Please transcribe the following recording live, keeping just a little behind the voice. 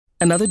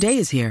Another day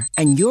is here,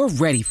 and you're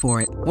ready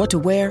for it. What to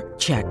wear?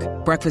 Check.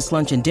 Breakfast,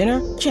 lunch, and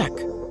dinner? Check.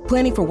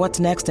 Planning for what's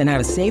next and how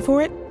to save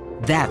for it?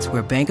 That's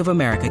where Bank of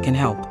America can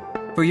help.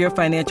 For your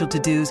financial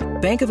to-dos,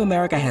 Bank of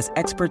America has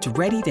experts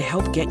ready to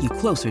help get you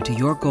closer to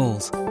your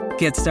goals.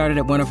 Get started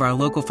at one of our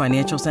local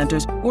financial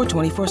centers or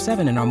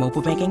 24/7 in our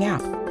mobile banking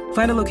app.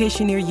 Find a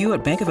location near you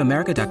at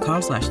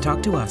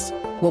bankofamerica.com/talktous.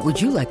 What would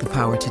you like the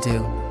power to do?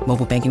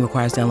 Mobile banking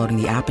requires downloading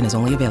the app and is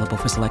only available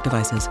for select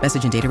devices.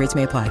 Message and data rates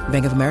may apply.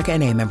 Bank of America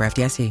N.A., member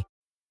FDIC.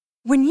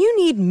 When you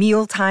need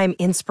mealtime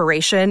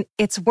inspiration,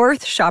 it's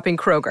worth shopping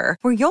Kroger,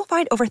 where you'll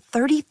find over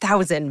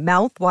 30,000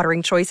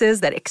 mouth-watering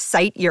choices that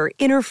excite your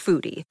inner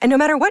foodie. And no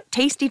matter what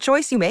tasty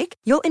choice you make,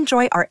 you'll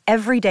enjoy our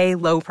everyday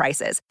low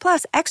prices,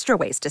 plus extra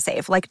ways to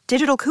save, like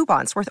digital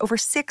coupons worth over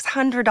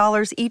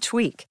 $600 each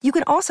week. You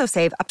can also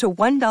save up to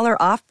 $1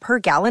 off per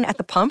gallon at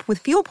the pump with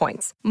fuel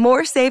points.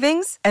 More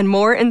savings and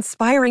more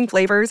inspiring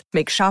flavors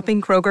make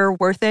shopping Kroger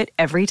worth it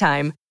every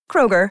time.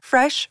 Kroger,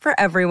 fresh for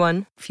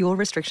everyone. Fuel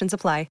restrictions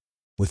apply.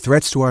 With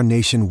threats to our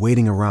nation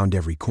waiting around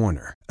every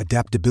corner,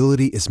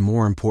 adaptability is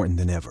more important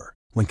than ever.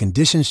 When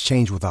conditions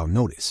change without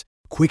notice,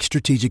 quick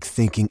strategic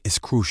thinking is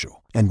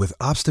crucial. And with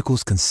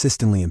obstacles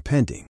consistently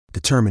impending,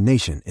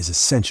 determination is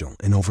essential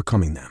in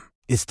overcoming them.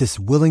 It's this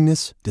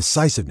willingness,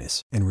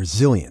 decisiveness, and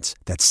resilience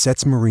that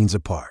sets Marines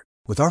apart.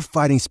 With our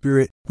fighting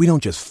spirit, we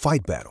don't just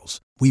fight battles,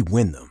 we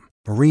win them.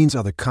 Marines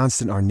are the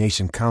constant our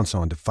nation counts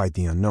on to fight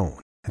the unknown.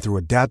 And through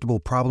adaptable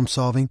problem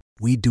solving,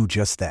 we do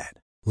just that.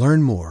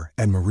 Learn more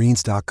at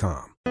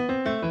marines.com.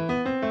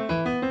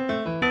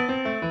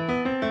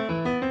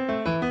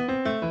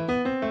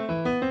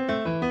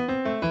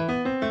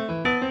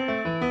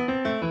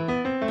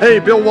 Hey,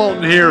 Bill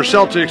Walton here,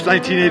 Celtics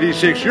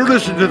 1986. You're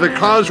listening to the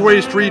Causeway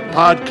Street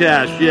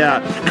Podcast.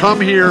 Yeah, come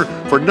here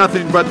for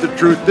nothing but the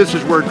truth. This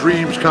is where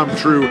dreams come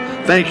true.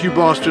 Thank you,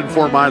 Boston,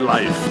 for my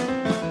life.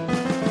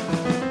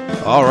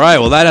 All right,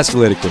 well, that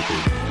escalated quickly.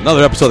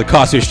 Another episode of the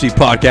Causeway Street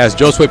Podcast.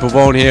 Josue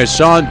Pavone here.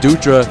 Sean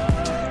Dutra,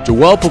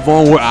 Joel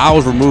Pavone. We're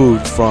hours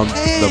removed from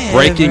the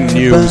breaking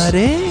news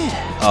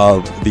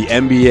of the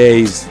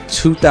NBA's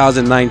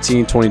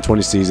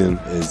 2019-2020 season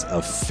is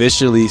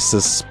officially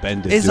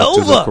suspended. It's due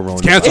over. to the corona.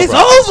 It's canceled, It's bro.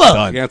 over.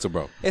 Done. Cancel,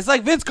 bro. It's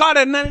like Vince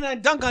Carter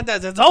 99 dunk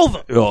contest. It's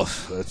over. Oh,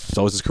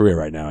 so is his career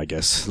right now, I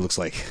guess. It looks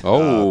like.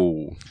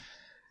 Oh.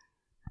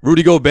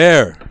 Rudy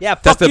Gobert. Yeah,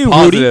 fuck tested you,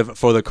 positive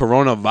for the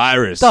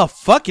coronavirus. The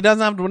fuck? He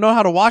doesn't have to know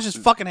how to wash his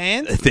fucking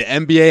hands? The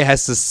NBA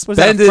has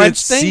suspended French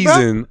its thing, bro?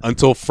 season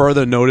until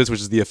further notice, which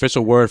is the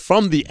official word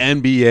from the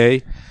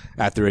NBA,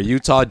 after a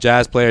Utah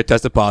Jazz player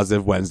tested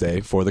positive Wednesday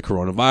for the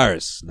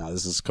coronavirus. Now,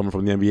 this is coming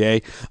from the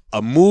NBA,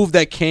 a move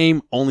that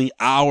came only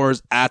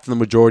hours after the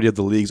majority of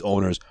the league's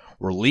owners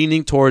were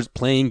leaning towards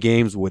playing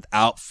games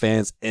without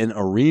fans in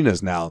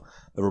arenas. Now,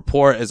 the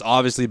report has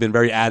obviously been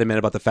very adamant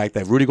about the fact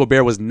that Rudy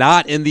Gobert was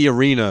not in the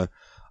arena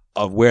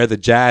of where the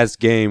Jazz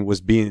game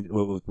was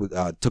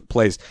took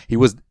place. He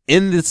was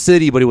in the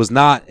city, but he was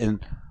not in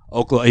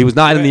Oklahoma. He was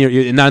not in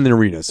the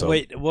arena. So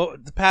wait, well,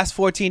 the past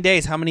 14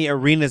 days, how many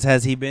arenas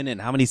has he been in?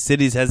 How many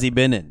cities has he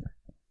been in?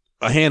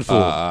 A handful.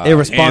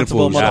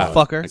 Irresponsible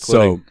motherfucker.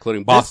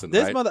 Including Boston,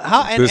 this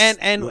right?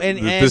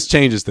 This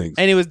changes things.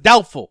 And he was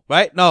doubtful,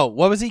 right? No,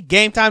 what was he?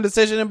 Game time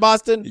decision in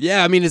Boston?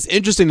 Yeah, I mean, it's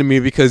interesting to me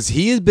because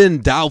he has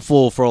been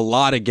doubtful for a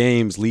lot of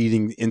games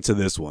leading into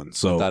this one.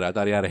 So I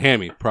thought he had a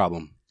hammy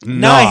problem.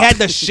 No, he had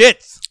the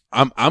shits.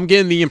 I'm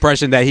getting the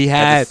impression that he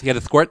had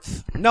the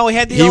squirts. No, he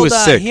had the he was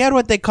sick. He had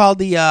what they call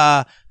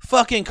the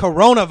fucking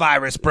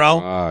coronavirus,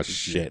 bro. Oh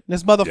shit!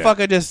 This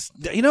motherfucker just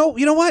you know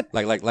what?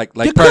 Like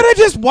you could have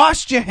just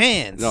washed your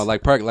hands. No,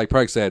 like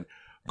Perk said,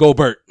 go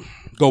Bert,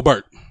 go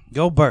Bert,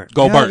 go Bert,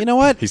 go Bert. You know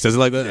what? He says it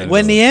like that.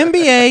 When the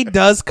NBA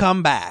does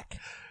come back,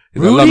 I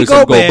love Rudy me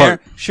some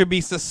Gobert should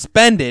be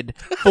suspended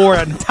for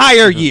an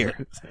entire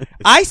year.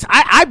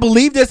 I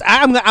believe this.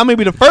 I'm gonna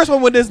be the first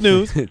one with this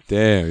news.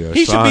 Damn, yo,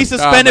 He should be Sean-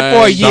 suspended man,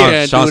 for a you year.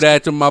 can't do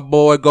that to my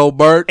boy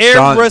Gobert.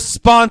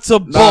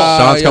 Irresponsible.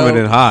 Sean's yo. coming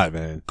in hot,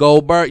 man.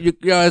 Gobert,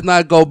 it's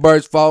not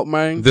Gobert's fault,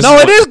 man. This No,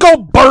 is it is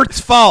Gobert's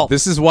fault.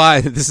 This is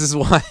why. This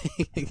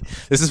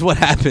is what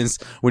happens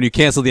when you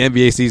cancel the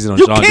NBA season on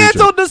You Sean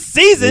canceled Dutra. the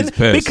season He's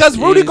pissed. because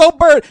Rudy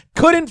Gobert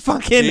couldn't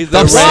fucking He's the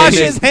wash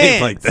reigning- his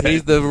hands. like that.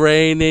 He's the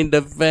reigning,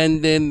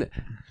 defending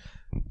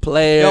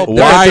player, Yo,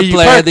 why are you-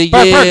 player of the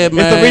Perk, year, Perk.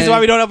 man. It's the reason why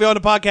we don't have you on the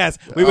podcast.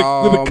 We would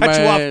cut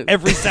you man. off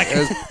every second.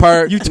 It's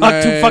Perk, You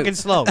talk too man. fucking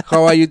slow.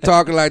 How are you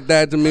talking like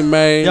that to me,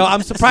 man? Yo, I'm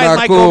It's surprised not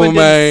Mike cool, Goldman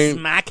man. didn't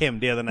smack him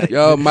the other night.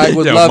 Yo, Mike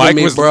was Yo, loving Mike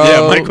me, was, bro.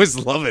 Yeah, Mike was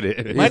loving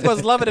it. Mike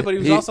was loving it, but he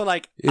was also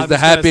like, He's I'm the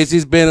just gonna- happiest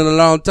he's been in a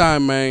long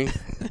time, man.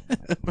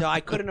 Yo, I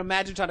couldn't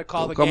imagine trying to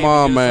call the Come game.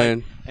 on, and just, man.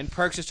 like- and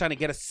Perk's just trying to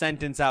get a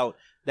sentence out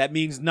that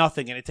means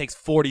nothing, and it takes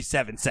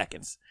 47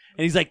 seconds.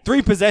 And he's like,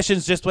 3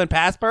 possessions just went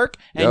past Perk,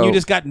 and Yo. you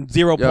just got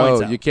 0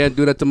 points out. You can't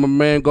do that to my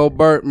man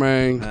Gobert,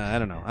 man. I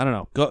don't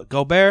know.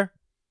 Gobert?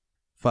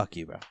 Fuck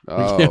you, bro.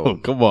 Oh. Yo,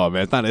 come on,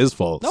 man. It's not his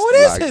fault. No, it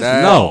is like his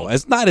that. fault. No,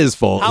 it's not his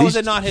fault. How is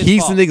it not his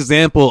He's fault? an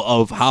example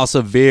of how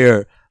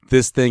severe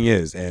this thing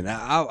is, and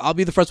I'll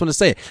be the first one to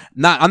say it.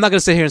 I'm not going to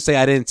sit here and say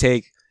I didn't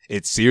take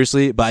it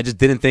seriously, but I just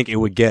didn't think it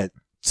would get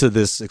to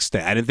this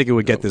extent. I didn't think it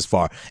would get this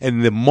far.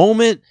 And the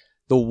moment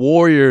the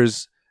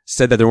Warriors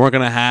said that they're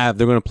going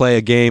to play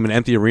a game in an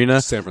empty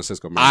arena, San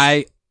Francisco, man.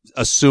 I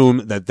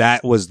assumed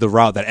that was the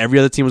route that every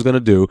other team was going to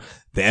do.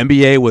 The NBA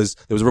there was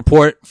a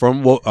report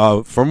from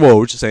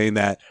Woj saying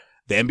that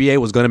the NBA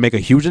was going to make a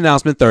huge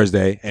announcement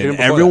Thursday, and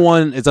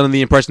everyone is under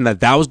the impression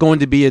that was going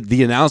to be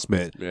the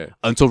announcement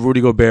until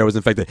Rudy Gobert was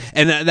infected.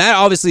 And that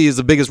obviously is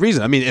the biggest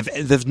reason. I mean, if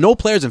there's no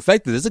players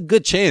infected, there's a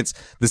good chance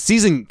the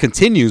season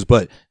continues,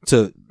 but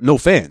to no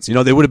fans. You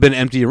know, they would have been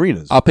empty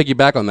arenas. I'll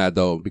piggyback on that,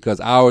 though, because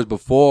hours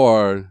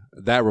before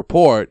that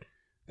report,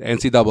 the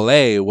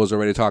NCAA was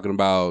already talking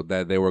about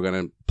that they were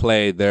going to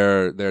play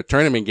their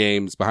tournament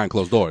games behind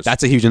closed doors.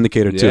 That's a huge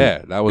indicator too. Yeah,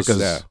 that was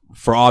because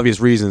for obvious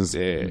reasons.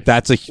 Yeah.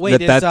 That's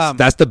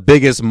the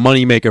biggest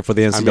moneymaker for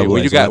the NCAA. I mean,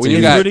 when you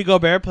got Rudy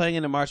Gobert playing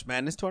in the March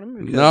Madness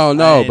tournament?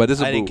 No, but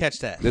I didn't catch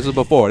that. This is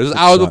before. This is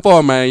hours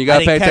before, man. You got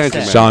to pay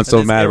attention, man. Sean's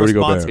so mad at Rudy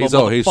Gobert.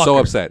 He's so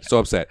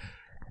upset.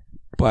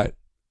 But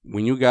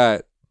when you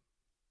got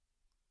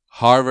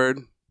Harvard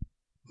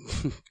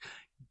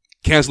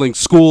canceling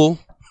school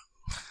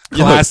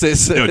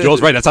classes. Yo,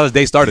 Joel's right. That's how the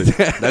day started.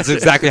 That's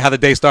exactly how the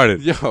day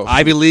started. Yo.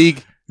 Ivy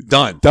League,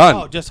 done.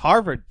 Oh, just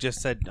Harvard just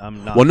said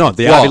I'm not. Well, no,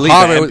 Ivy League.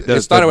 Harvard,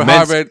 it started with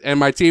Harvard.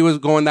 MIT was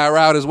going that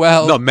route as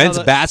well. No, men's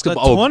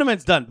basketball. The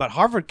tournament's done, but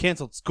Harvard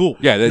canceled school.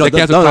 Yeah, they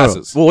canceled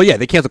classes. Well, yeah,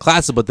 they canceled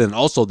classes, but then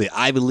also the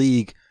Ivy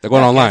League. They're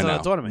going online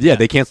now. Yeah,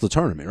 they canceled the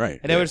tournament, right?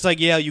 And they were just like,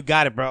 yeah, you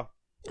got it, bro.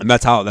 And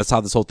that's how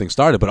this whole thing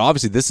started. But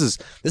obviously, this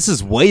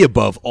is way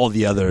above all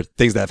the other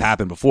things that have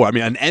happened before. I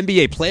mean, an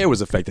NBA player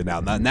was affected now.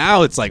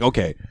 Now it's like,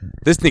 okay,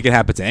 this thing can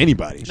happen to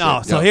anybody.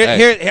 No, so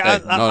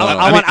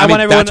I want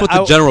everyone. That's what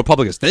the general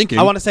public is thinking.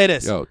 I want to say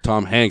this. Yo,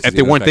 Tom Hanks. If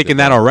they weren't thinking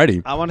that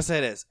already, I want to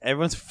say this.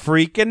 Everyone's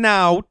freaking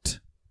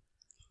out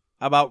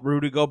about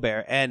Rudy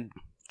Gobert, and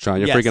Sean,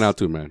 you're freaking out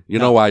too, man. You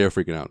know why you're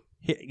freaking out?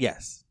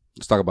 Yes.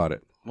 Let's talk about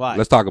it. Why?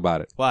 Let's talk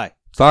about it. Why?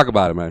 Let's talk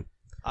about it, man.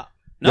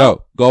 No.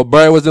 Yo,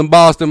 Gobert was in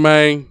Boston,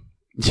 man.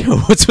 Yo,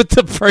 what's with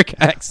the perk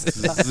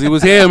accent? He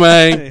was here,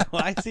 man.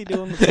 Why is he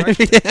doing the perk?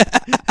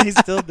 He's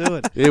still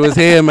doing it. He was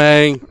here,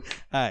 man.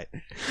 All right.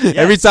 Yes.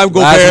 Every time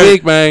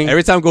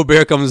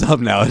Gobert comes up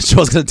now,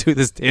 Joel's gonna do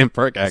this damn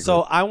perk accent.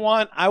 So I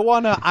want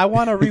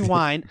to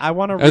rewind.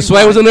 And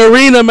Sway was in the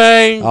arena,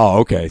 man. Oh,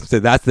 okay. So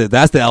that's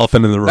the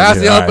elephant in the room. That's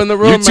the elephant in the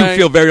room, You two man.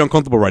 feel very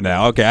uncomfortable right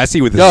now. Okay, I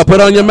see what this Yo, is. put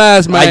on your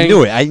mask, man.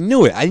 I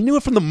knew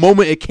it from the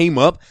moment it came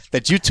up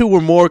that you two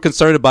were more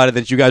concerned about it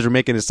than you guys were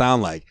making it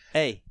sound like.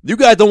 Hey, you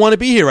guys don't want to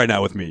be here right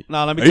now with me.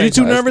 No, let me. Are you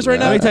too nervous right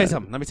now? Let me tell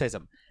you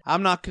something.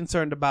 I'm not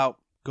concerned about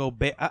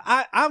Gobert.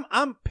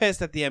 I'm pissed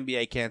that the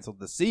NBA canceled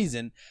the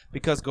season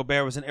because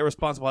Gobert was an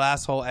irresponsible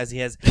asshole as he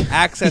has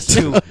access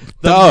to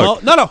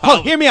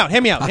the hear me out.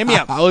 Hear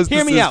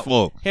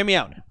me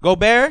out.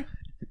 Gobert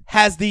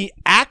has the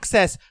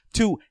access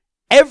to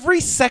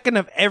every second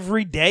of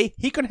every day.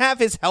 He can have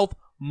his health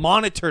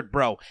monitored,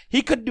 bro.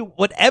 He could do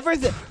whatever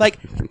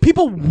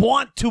people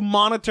want to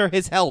monitor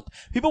his health.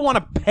 People want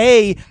to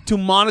pay to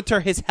monitor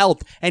his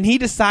health. And he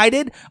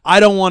decided, I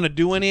don't want to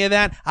do any of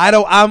that.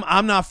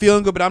 I'm not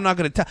feeling good, but I'm not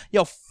going to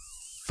tell.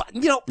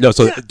 No,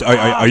 so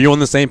are you on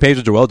the same page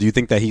with Joel? Do you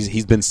think that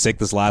he's been sick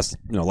this last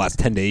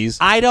 10 days?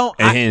 I don't.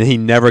 And he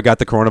never got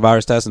the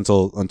coronavirus test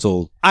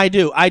until I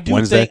do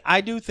Wednesday?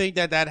 think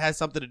that has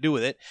something to do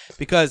with it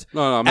because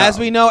No, as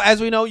we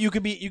know, you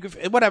could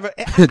whatever.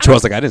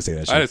 Joel's like, I didn't say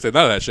that shit. I didn't say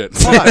none of that shit.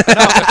 Hold on. No,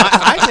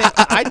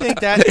 I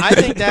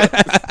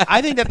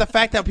think that the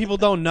fact that people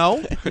don't know.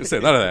 I didn't say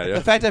none of that. Yeah.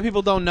 The fact that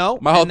people don't know.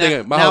 My whole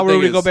thing. Now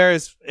Rudy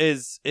Gobert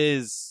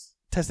is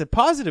tested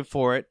positive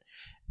for it.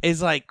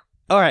 Is like,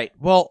 all right.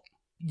 Well,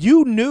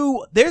 you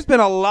knew. There's been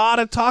a lot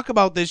of talk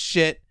about this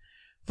shit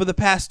for the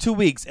past 2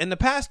 weeks. In the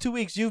past 2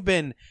 weeks, you've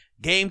been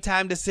game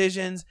time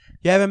decisions.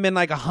 You haven't been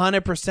like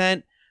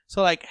 100%.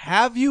 So like,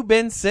 have you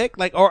been sick?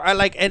 Like,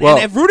 and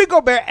if Rudy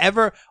Gobert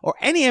ever or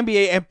any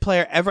NBA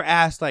player ever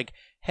asked like,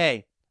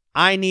 hey,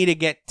 I need to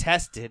get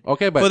tested for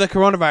the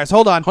coronavirus.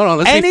 Hold on.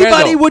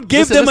 Anybody would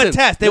give them a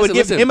test. They would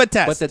give him a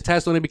test. But the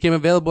test only became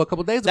available a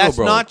couple days ago, That's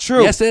bro. not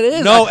true. Yes, it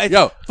is. No,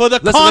 for the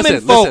common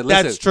folk,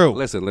 that's true.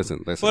 Listen.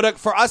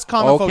 For us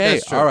common folk,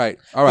 that's true. All right.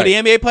 For the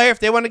NBA player, if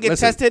they want to get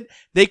tested,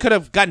 they could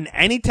have gotten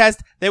any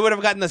test. They would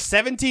have gotten the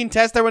 17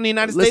 tests that were in the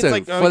United States.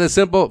 For the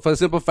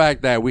simple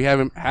fact that we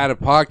haven't had a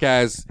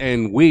podcast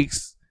in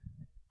weeks.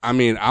 I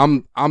mean,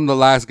 I'm the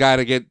last guy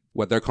to get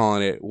what they're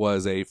calling it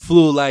was a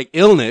flu-like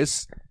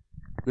illness.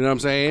 You know what I'm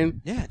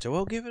saying? Yeah,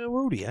 Joel gave it a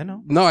Rudy. I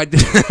know. No, I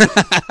didn't.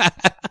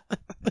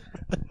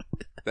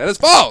 That is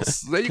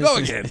false. There you go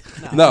again.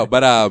 No,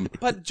 but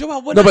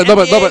Joel, what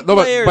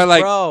players,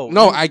 like, bro.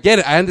 No, I get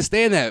it. I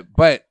understand that,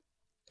 but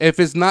if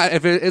it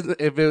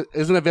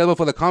isn't available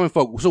for the common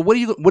folk, so what are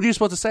you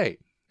supposed to say?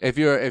 If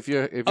you're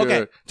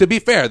okay. To be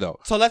fair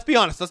though. So let's be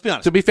honest.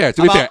 To be fair.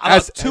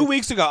 About 2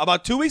 weeks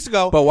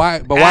ago. But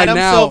why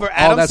now?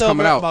 All that's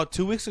coming out. About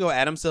 2 weeks ago,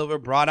 Adam Silver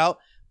brought out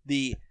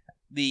the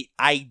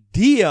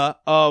idea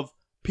of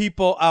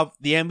people of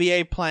the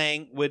NBA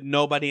playing with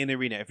nobody in the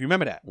arena. If you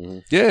remember that.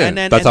 Yeah. And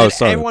then, That's how it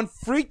started. everyone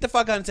freaked the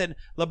fuck out and said,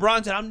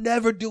 LeBron said, I'm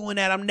never doing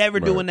that. I'm never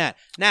doing that.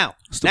 Now,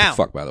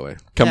 fuck, by the way.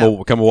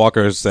 Kemba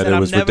Walker said it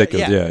was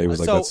ridiculous. Yeah, he was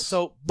like,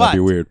 that'd be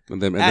weird.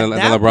 And then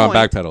LeBron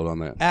backpedaled on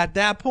that. At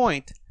that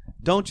point,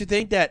 don't you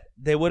think that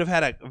they would have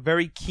had a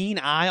very keen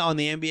eye on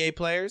the NBA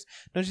players?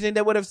 Don't you think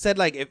they would have said,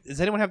 like,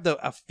 does anyone have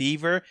a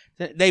fever?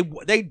 They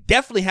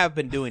definitely have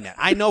been doing that.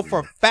 I know for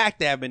a fact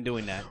they have been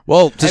doing that.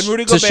 Well, to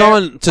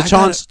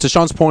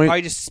Sean's point, are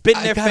you just spit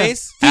in their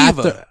face?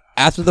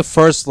 After the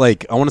first,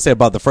 like, I want to say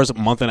about the first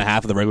month and a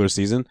half of the regular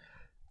season,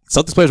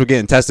 Celtics players were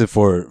getting tested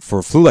for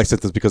flu-like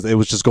symptoms because it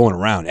was just going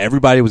around.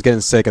 Everybody was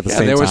getting sick at the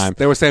same time.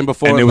 They were saying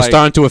before, and it was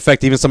starting to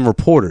affect even some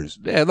reporters.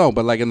 Yeah, no,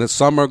 but like in the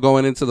summer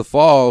going into the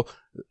fall,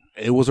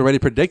 it was already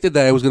predicted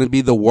that it was going to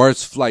be the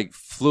worst like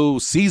flu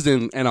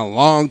season in a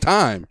long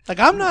time. Like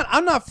I'm not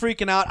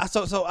freaking out.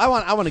 So I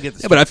want to get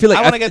this. Yeah, but I feel like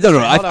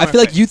I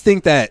feel like you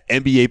think that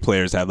NBA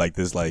players have like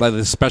this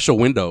this special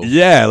window.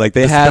 Yeah, like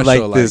they had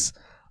like this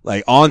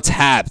like on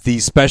tap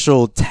these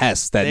special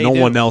tests that no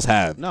one else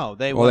have. No,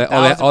 they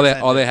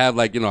all they have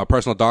like a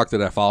personal doctor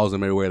that follows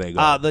them everywhere they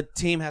go. The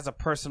team has a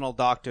personal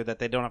doctor that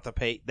they don't have to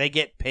pay. They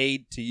get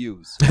paid to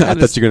use. I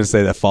thought you were gonna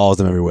say that follows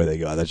them everywhere they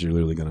go. I thought you were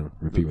literally gonna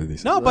repeat what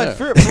these. No, but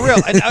for real.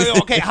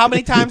 Okay, how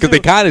many times? Because they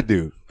kind of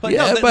do. But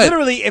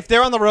literally, if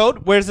they're on the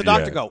road, where does the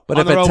doctor go? But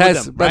on if the road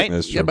with them, right?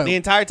 That's true. The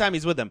entire time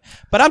he's with them.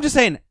 But I'm just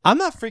saying, I'm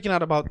not freaking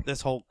out about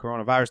this whole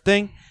coronavirus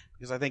thing.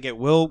 Because I think it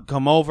will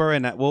come over,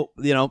 and that will,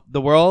 the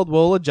world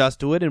will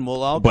adjust to it, and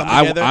we'll all come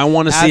together. I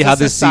want to see how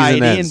this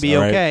season ends and be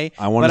okay.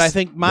 But I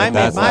think my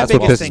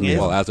biggest thing is,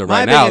 as of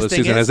right now, the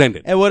season has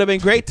ended. It would have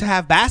been great to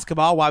have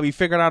basketball while we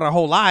figured out our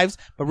whole lives,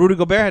 but Rudy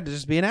Gobert had to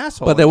just be an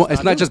asshole. But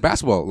it's not just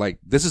basketball. Like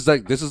this is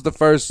the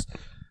first.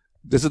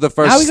 This is the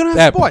first. Now we're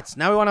gonna have sports.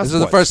 Now we want to have sports.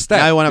 This is the first step.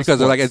 Now we want to have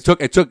sports.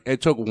 Like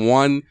it took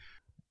one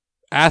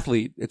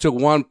athlete, it took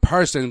one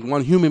person,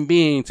 one human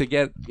being to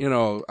get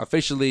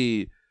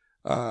officially.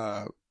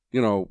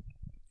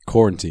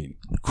 Quarantine.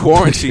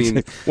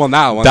 Well,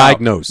 now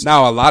diagnosed.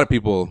 Now a lot of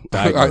people.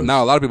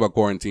 Now a lot of people are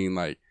quarantined.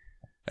 Like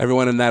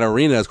everyone in that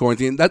arena is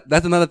quarantined.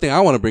 That's another thing I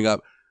want to bring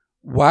up.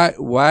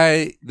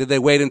 Why did they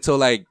wait until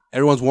like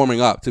everyone's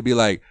warming up to be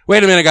like,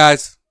 wait a minute,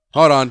 guys,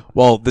 hold on?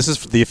 Well, this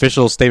is the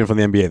official statement from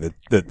the NBA.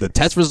 The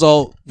test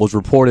result was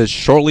reported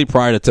shortly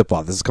prior to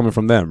tip-off. This is coming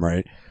from them,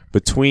 right?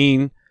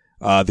 Between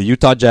the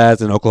Utah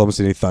Jazz and Oklahoma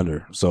City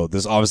Thunder. So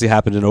this obviously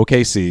happened in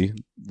OKC.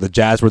 The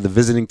Jazz were the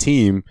visiting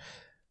team.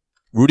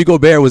 Rudy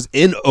Gobert was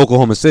in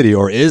Oklahoma City,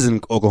 or is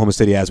in Oklahoma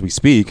City as we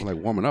speak. Like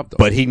warming up, though.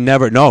 But he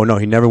never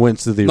went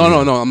to the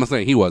arena. No, I'm not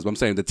saying he was, but I'm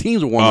saying the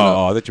teams were warming up.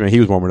 Oh, that's right. He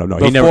was warming up. No,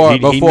 he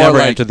never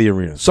entered the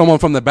arena. Someone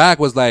from the back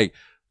was like,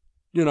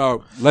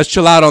 let's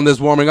chill out on this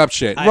warming up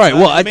shit. Right.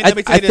 Well, I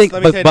think,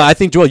 but I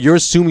think, Joel, you're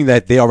assuming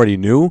that they already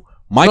knew.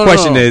 My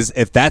question is,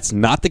 if that's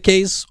not the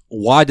case,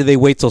 why did they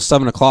wait till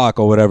 7:00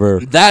 or whatever?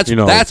 That's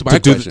my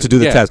question. To do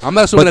the test. I'm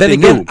not assuming that they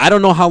knew. I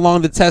don't know how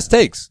long the test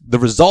takes. The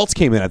results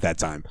came in at that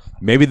time.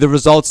 Maybe the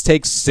results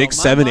take 6,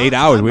 7, 8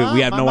 hours. We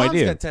have no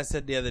idea. My mom got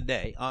tested the other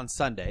day on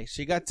Sunday.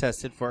 She got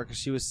tested for it because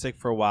she was sick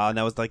for a while, and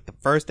that was like the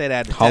first day they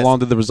had to How long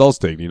did the results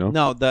take? Do you know?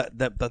 No,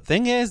 the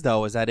thing is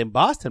though is that in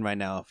Boston right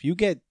now, if you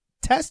get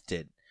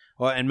tested,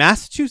 or in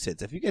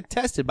Massachusetts, if you get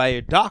tested by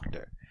your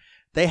doctor,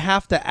 they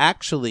have to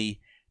actually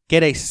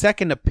get a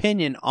second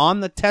opinion on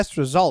the test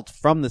results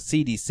from the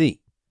CDC.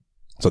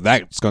 So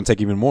that's going to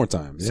take even more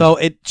time. Yeah. So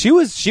she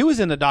was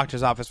in the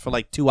doctor's office for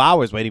like 2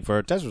 hours waiting for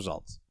her test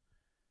results.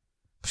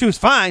 She was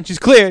fine. She's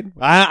cleared.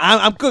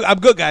 I'm good.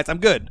 I'm good, guys. I'm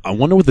good. I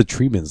wonder what the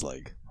treatment's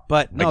like.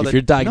 But no, if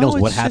you're diagnosed,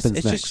 what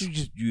happens next?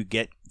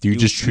 Do you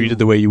just treat it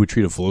the way you would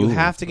treat a flu? You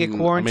have to get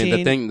quarantined.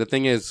 I mean, the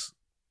thing is,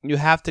 you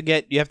have to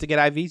get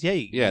IVs.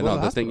 Yeah.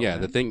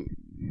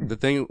 The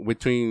thing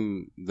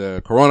between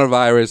the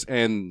coronavirus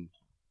and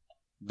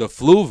the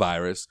flu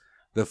virus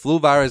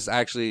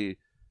actually,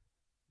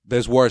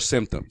 there's worse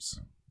symptoms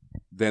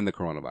than the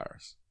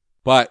coronavirus.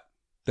 But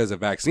there's a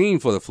vaccine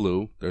for the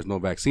flu. There's no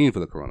vaccine for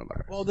the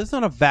coronavirus. Well, there's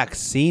not a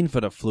vaccine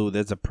for the flu.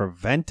 There's a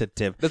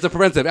preventative.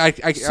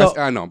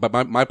 I know,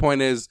 but my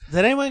point is...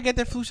 Did anyone get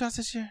their flu shots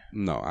this year?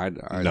 No, I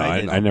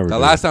never did. The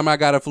last time I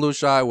got a flu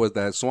shot was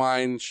that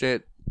swine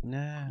shit,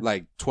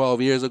 like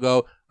 12 years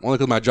ago, only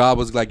because my job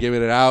was like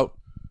giving it out.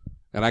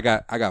 And I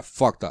got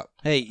fucked up.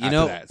 Hey, you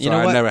know what?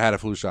 I never had a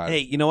flu shot. Hey,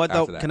 you know what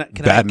though? Can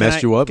that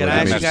messed you up? Can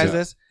I ask you guys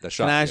this?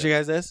 Can I ask you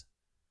guys this?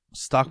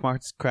 Stock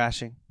market's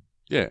crashing.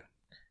 Yeah.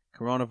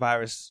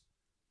 Coronavirus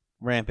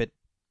rampant.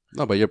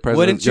 No, but your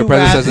president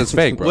says it's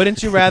fake, bro.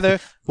 Wouldn't you rather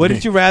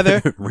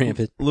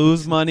rampant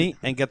lose money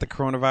and get the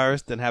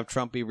coronavirus than have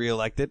Trump be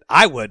reelected?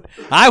 I would.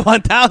 I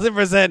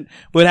 1,000%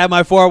 would have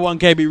my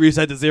 401k be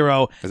reset to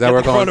zero. Is that where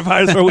we're going?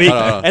 Coronavirus for a week,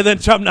 and then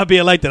Trump not be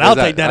elected. I'll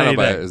take that any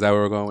day. Is that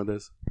where we're going with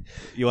this?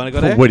 You want to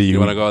go there? What do you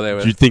want to go there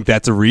with? Do you think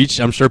that's a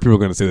reach? I'm sure people are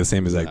going to say the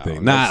same exact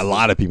thing. Not a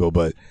lot of people,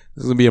 but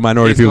there's going to be a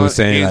minority of people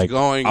saying, like,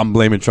 I'm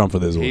blaming Trump for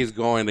this one. He's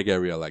going to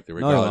get reelected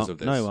regardless of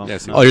this. No, he won't.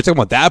 Yes, you're talking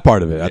about that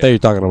part of it. I thought you were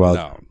talking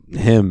about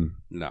him.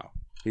 No.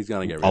 He's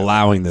gonna get reelected.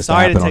 allowing this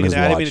Sorry to to happen on take it his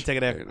there. I didn't watch. mean to take it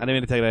there. I didn't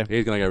mean to take it there.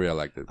 He's gonna get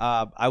reelected.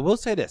 I will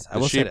say this.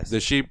 The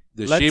sheep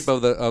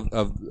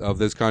of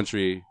this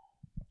country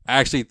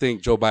actually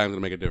think Joe Biden's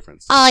gonna make a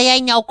difference. Oh, yeah,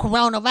 ain't no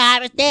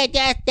coronavirus.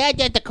 They're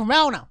just the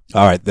corona.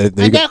 All right, there you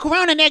And go. they're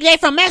corona, they're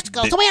from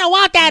Mexico, so we don't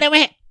want that over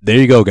here. There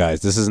you go,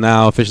 guys. This is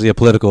now officially a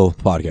political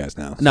podcast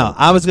now. No,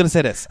 I was gonna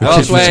say this. Well,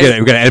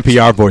 we got an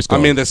NPR voice I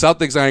going. mean, the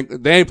Celtics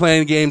ain't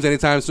playing games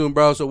anytime soon,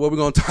 bro. So what we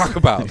gonna talk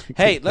about?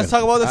 Hey, let's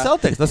talk about the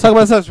Celtics. Let's talk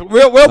about the Celtics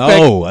real quick.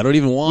 no, I don't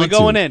even want to. We're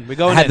going in. We're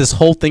going I had in. this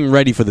whole thing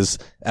ready for this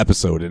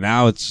episode, and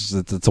now it's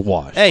a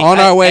wash. Hey, On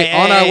our way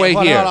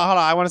hold here. Hold on.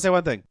 I want to say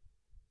one thing.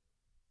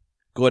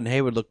 Gordon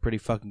Hayward looked pretty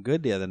fucking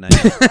good the other night.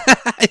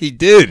 He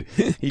did,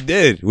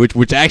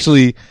 which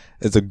actually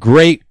is a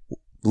great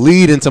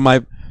lead into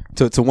my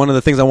to one of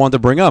the things I wanted to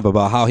bring up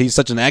about how he's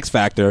such an X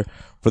factor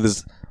for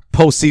this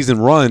postseason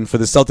run for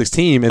the Celtics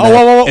team. And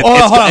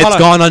it's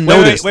gone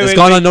unnoticed. It's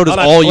gone unnoticed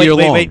all year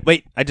long.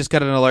 Wait. I just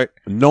got an alert.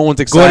 No one's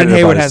excited. Gordon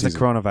Hayward about has his the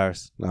season.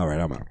 coronavirus. All right,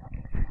 I'm out.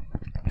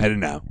 Heading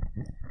now.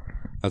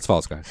 That's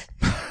false, guys.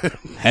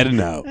 Heading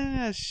out.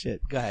 Ah,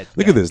 shit. Go ahead.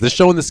 Look at this. They're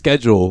showing the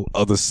schedule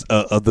of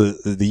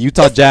the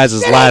Utah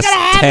Jazz's last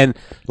 10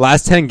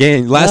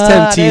 games, last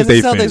 10 teams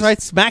they Celtics faced.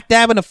 right smack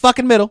dab in the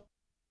fucking middle.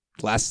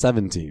 Last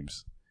 7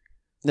 teams.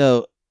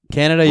 No,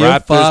 Canada, you're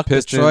Raptors, fucked.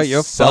 Pistons, Detroit,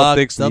 you're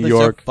Celtics, fucked. New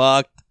York. You're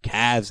fucked.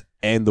 Cavs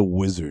and the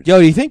Wizards. Yo,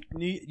 do you think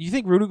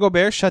Rudy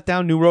Gobert shut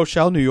down New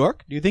Rochelle, New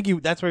York? Do you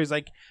think that's where he's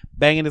like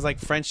banging his like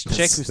French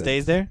chick who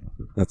stays there?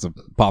 That's a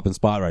popping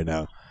spot right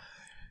now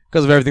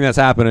because of everything that's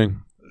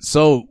happening.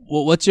 So,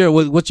 what's your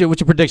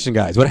prediction,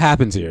 guys? What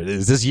happens here?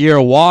 Is this year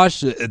a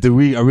wash? Are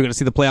we going to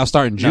see the playoffs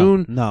start in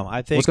June? No,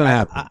 I think what's going to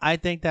happen. I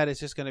think that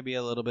it's just going to be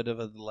a little bit of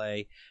a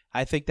delay.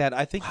 How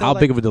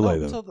big of a delay,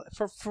 though?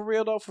 So for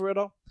real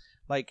though,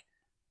 like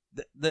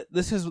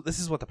this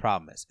is what the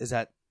problem is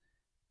that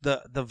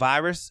the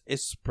virus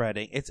is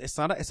spreading. It's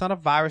not a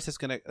virus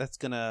it's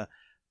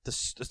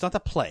not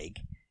the plague.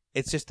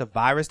 It's just a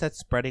virus that's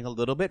spreading a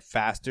little bit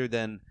faster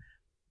than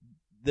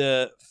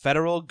the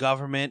federal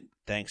government.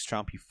 Thanks,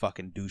 Trump, you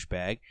fucking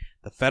douchebag.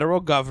 The federal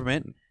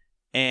government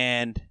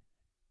and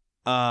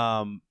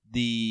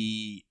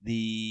the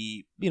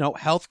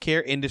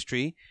healthcare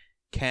industry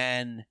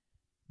can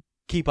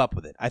keep up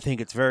with it. I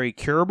think it's very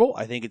curable.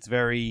 I think it's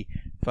very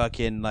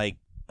fucking like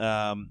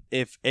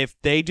if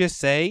they just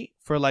say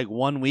for like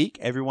 1 week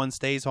everyone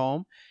stays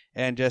home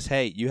and just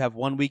hey, you have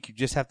 1 week, you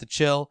just have to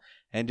chill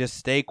and just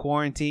stay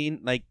quarantined,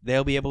 like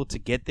they'll be able to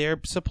get their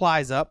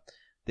supplies up.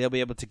 They'll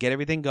be able to get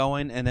everything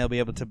going, and they'll be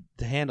able to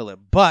handle it.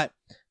 But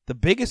the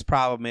biggest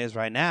problem is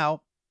right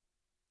now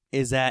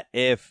is that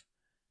if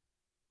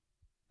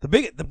the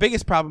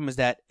biggest problem is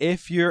that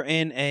if you're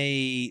in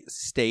a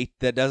state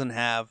that doesn't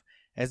have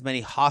as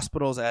many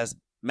hospitals as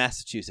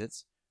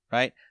Massachusetts,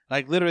 right?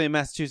 Like literally in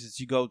Massachusetts,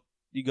 you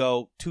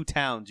go 2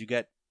 towns, you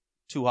get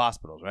 2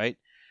 hospitals, right?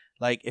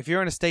 Like if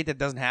you're in a state that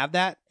doesn't have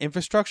that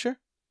infrastructure,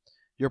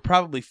 you're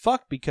probably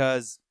fucked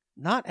because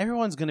not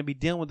everyone's going to be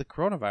dealing with the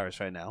coronavirus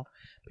right now.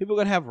 People are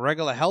going to have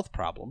regular health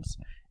problems.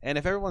 And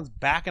if everyone's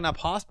backing up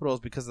hospitals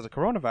because of the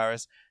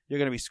coronavirus, you're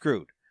going to be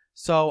screwed.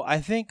 So I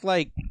think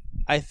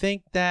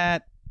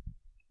that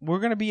we're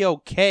going to be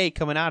okay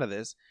coming out of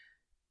this.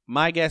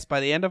 My guess, by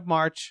the end of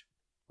March,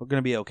 we're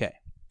going to be okay.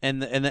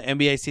 And the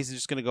NBA season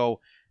is just going to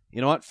go, you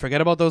know what?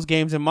 Forget about those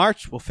games in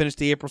March. We'll finish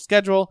the April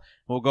schedule.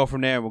 We'll go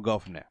from there. And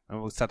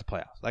we'll start the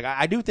playoffs. Like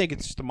I do think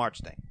it's just a March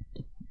thing.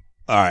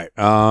 All right.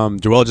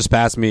 Joel just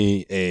passed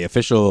me a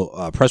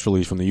official press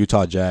release from the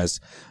Utah Jazz,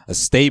 a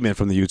statement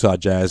from the Utah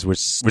Jazz, which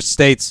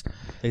states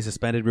They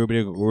suspended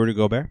Rudy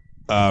Gobert.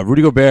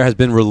 Rudy Gobert has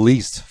been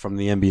released from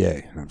the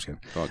NBA. No, I'm just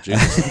kidding. Oh,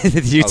 Jesus.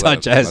 The Utah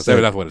Jazz.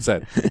 That's what it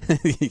said.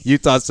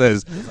 Utah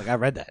says. Like I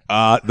read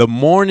that. The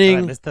morning.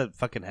 Did I missed the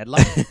fucking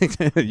headline.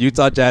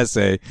 Utah Jazz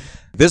say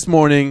this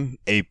morning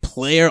a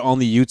player on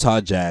the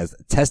Utah Jazz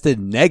tested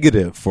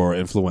negative for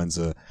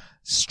influenza,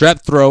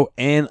 strep throat,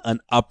 and an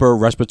upper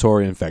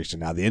respiratory infection.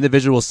 Now, the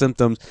individual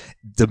symptoms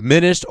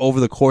diminished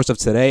over the course of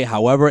today.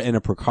 However, in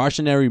a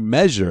precautionary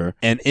measure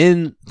and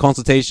in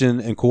consultation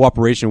and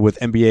cooperation with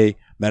NBA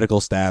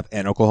medical staff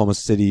and Oklahoma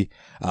City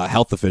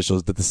health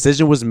officials, the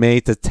decision was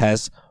made to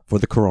test for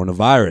the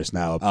coronavirus.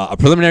 Now, a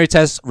preliminary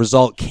test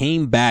result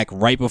came back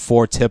right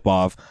before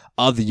tip-off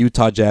of the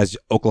Utah Jazz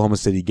Oklahoma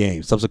City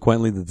game.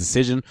 Subsequently, the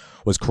decision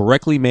was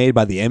correctly made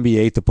by the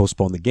NBA to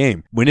postpone the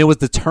game. When it was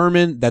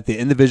determined that the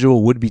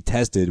individual would be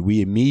tested,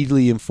 we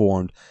immediately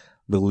informed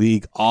the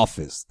league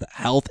office. The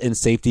health and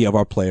safety of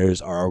our players,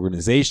 our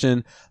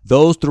organization,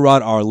 those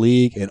throughout our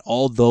league, and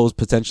all those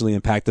potentially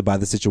impacted by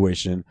the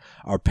situation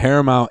are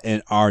paramount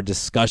in our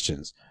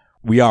discussions.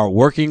 We are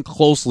working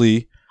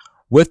closely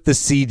with the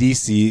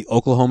CDC,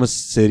 Oklahoma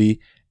City,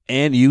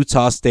 and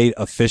Utah State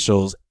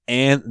officials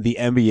and the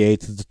NBA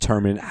to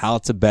determine how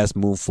to best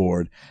move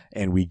forward,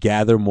 and we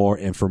gather more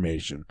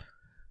information.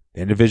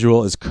 The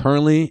individual is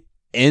currently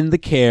in the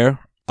care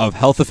of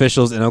health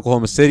officials in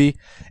Oklahoma City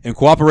in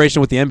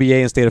cooperation with the NBA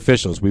and state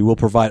officials. We will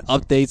provide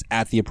updates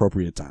at the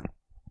appropriate time.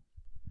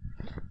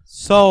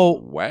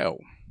 So Wow.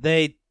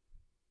 they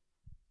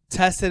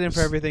Test it in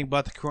for everything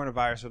but the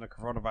coronavirus, when the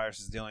coronavirus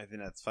is the only thing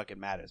that's fucking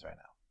matters right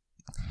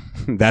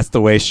now. That's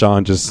the way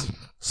Sean just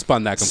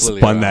spun that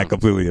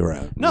completely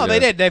around. No, they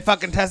did. They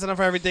fucking tested him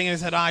for everything and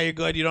they said, you're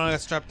good. You don't have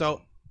strep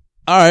throat.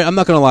 All right, I'm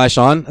not gonna lie,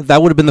 Sean.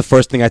 That would have been the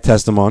first thing I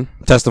test him for.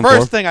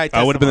 First thing I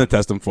test would have him been on. the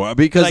test him for,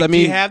 because Like, I do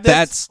you mean, have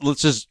this?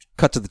 let's just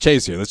cut to the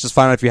chase here. Let's just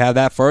find out if you have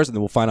that first, and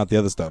then we'll find out the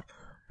other stuff.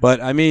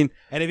 But I mean,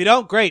 And if you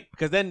don't, great,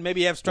 because then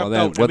maybe you have strep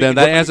throat. Well, then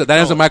that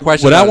answers my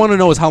question. what I want to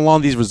know is how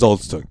long these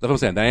results took. That's what I'm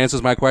saying. That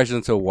answers my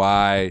question to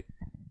why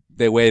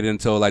they waited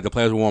until like the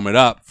players were warming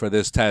up for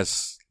this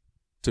test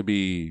to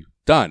be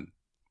done. You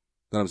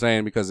know what I'm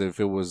saying? Because if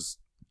it was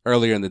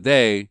earlier in the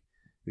day,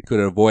 it could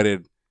have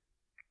avoided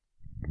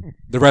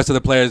the rest of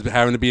the players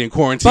having to be in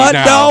quarantine But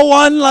now. no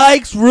one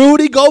likes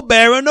Rudy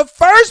Gobert in the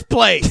first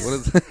place. What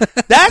is-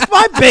 That's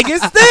my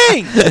biggest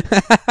thing.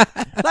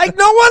 Like,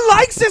 no one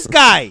likes this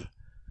guy.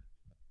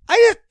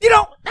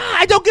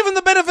 I don't give him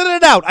the benefit of the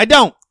doubt. I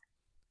don't.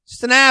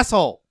 Just an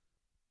asshole.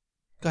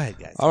 Go ahead,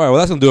 guys. All right, well,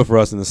 that's gonna do it for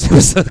us in this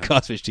episode of the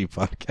Causeway Street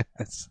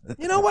Podcast.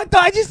 You know what,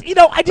 though?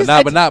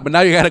 but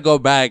now you got to go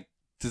back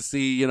to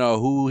see,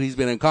 who he's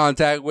been in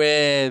contact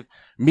with,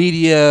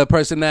 media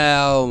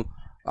personnel.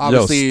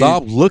 Obviously, Yo,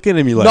 stop looking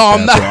at me like No, that,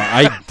 I'm not. bro.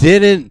 I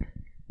didn't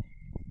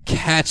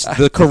catch the All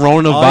you do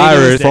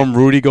coronavirus is from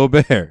Rudy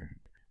Gobert.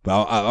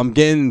 But I'm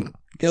getting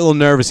a little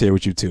nervous here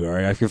with you two. All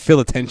right, I can feel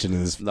the tension in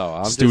this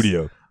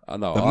studio.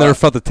 No, I've never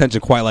felt the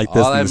tension quite like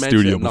this all in I the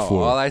studio mentioned-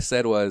 before. All I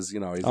said was,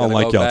 he's I don't gonna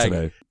like go y'all back.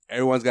 today.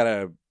 Everyone's got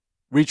to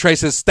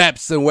retrace his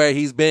steps and where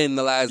he's been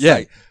the last.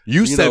 Yeah,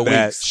 you said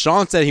that. weeks.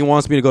 Sean said he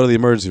wants me to go to the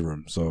emergency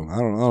room, so I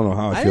don't know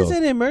how I I feel. didn't say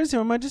the emergency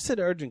room. I just said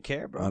urgent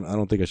care, bro. I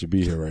don't think I should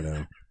be here right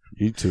now.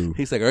 You two,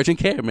 He's like urgent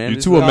care, man. you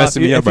This two is- are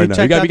messing me if up you right now.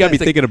 check You got out to be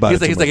that- thinking about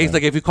it. He's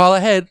like, if you call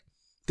ahead,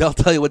 they'll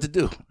tell you what to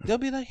do. They'll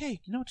be like,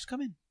 hey, just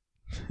come in.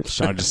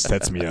 Sean just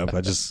sets me up.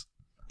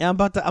 Yeah, I'm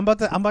about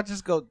to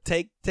just go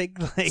take like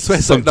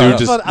Some dude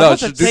just I'm about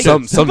to take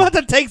some I'm about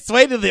to take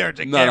Sway to the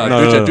urgent care.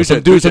 no.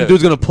 Some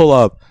dude's gonna pull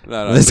up.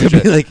 It's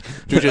gonna be like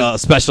a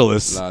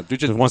specialist. No, dude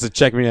Just wants to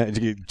check me out, I'm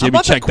get me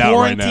about checked to out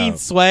right quarantine now.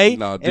 Sway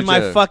No, in my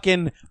Dude,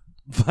 fucking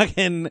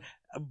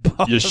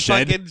Your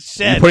shed? fucking You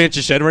shed. putting it at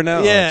your shed right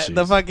now? Yeah, Oh,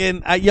 the jeez.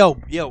 fucking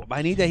yo,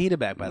 I need that heater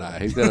back. By the Nah, way,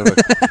 he's gonna.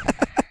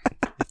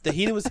 if the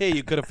heater was here,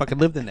 you could have fucking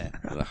lived in there.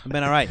 I've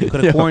been all right. You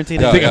could have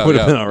quarantined. I think I it.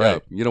 would've been all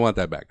right. You don't want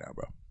that back now,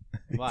 bro.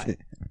 Why?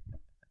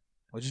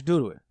 What'd you do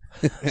to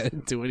it? I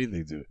didn't do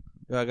anything to it.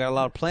 Yo, I got a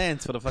lot of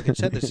plans for the fucking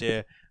shed this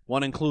year.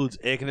 One includes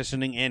air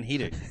conditioning and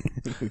heating.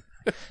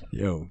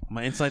 Yo, I'm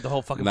gonna insulate the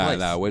whole fucking Nah, place.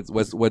 nah. What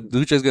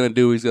Lucha's gonna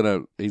do? He's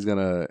gonna.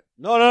 No.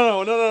 No,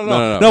 What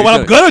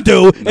he's I'm gonna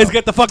do is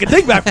get the fucking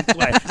thing back from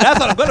Sway. That's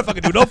what I'm gonna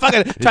fucking do. Don't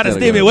fucking try to gonna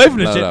steer me go- away from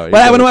this no, shit. no, he's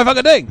What happened to gonna- my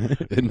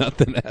fucking thing?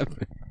 nothing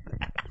happened.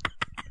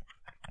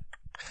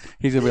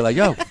 He's gonna be like,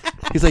 yo.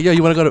 He's like, yo.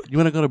 You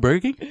wanna go to Burger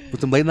King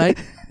with some late night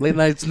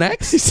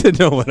snacks? He said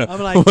no. What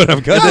I'm like, what I'm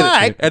gonna all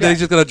right. And then he's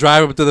just gonna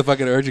drive him to the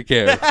fucking urgent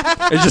care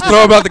and just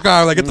throw him out the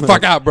car. Like, get the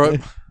fuck out, bro.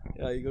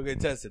 Yeah, you go get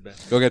tested, man.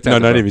 Go get No, tested, not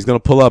bro. even. He's gonna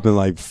pull up and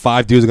like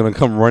 5 dudes are gonna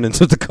come run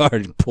into the car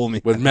and pull me.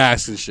 with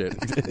masks and shit.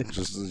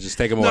 just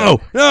take him away.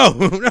 No,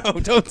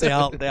 don't They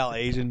all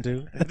Asian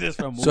too. Just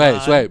from Sway.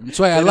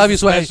 Wuhan. I love you,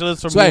 Sway.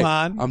 Specialist from Sway.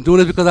 Wuhan. I'm doing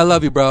this because I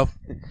love you, bro.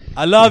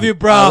 I love you,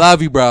 bro. I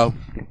love you, bro.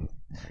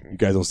 You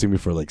guys don't see me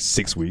for like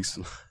 6 weeks.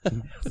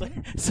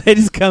 So he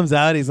just comes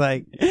out. He's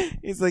like,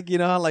 you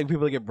know how like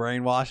people get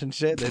brainwashed and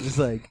shit. They're just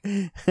like,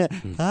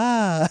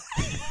 ah,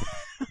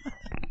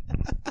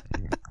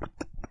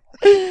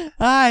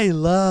 I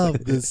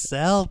love the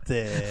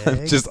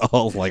Celtics. Just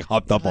all like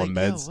hopped up on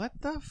Like, meds. yo, what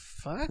the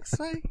fuck's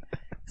like?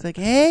 It's like,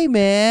 hey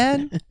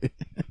man,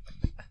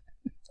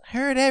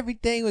 heard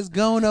everything was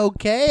going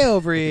okay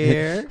over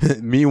here.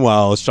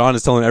 Meanwhile, Sean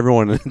is telling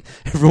everyone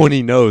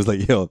he knows,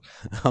 like, yo,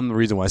 I'm the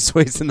reason why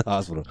Sway's in the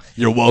hospital.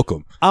 You're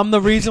welcome. I'm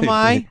the reason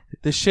why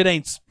this shit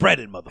ain't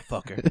spreading,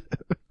 motherfucker.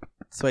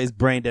 That's why he's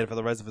brain dead for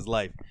the rest of his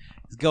life.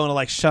 He's going to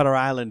like Shutter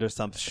Island or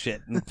some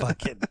shit and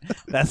fucking.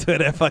 That's where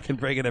they're fucking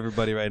breaking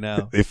everybody right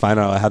now. They find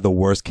out I had the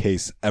worst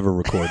case ever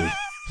recorded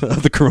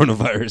of the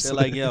coronavirus. They're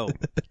like, yo,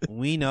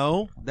 we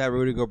know that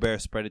Rudy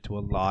Gobert spread it to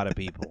a lot of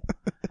people,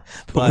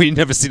 but we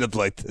never seen it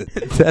like that.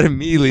 That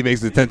immediately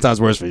makes it 10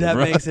 times worse for you, that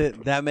bro.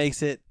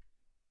 makes it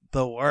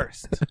the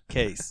worst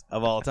case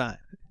of all time.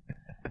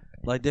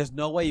 Like, there's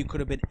no way you could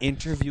have been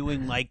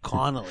interviewing Mike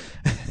Connolly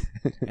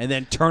and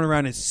then turn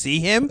around and see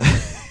him.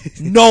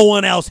 No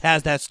one else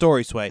has that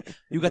story, Sway.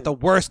 You got the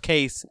worst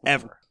case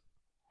ever.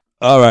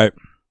 All right.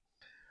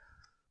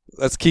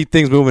 Let's keep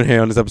things moving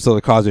here on this episode of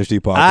the Causeway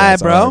Street Podcast. All right,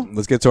 bro. All right,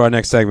 let's get to our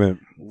next segment.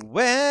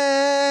 When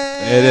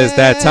It is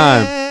that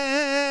time.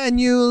 And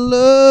you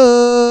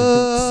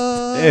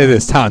look. It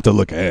is time to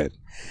look ahead.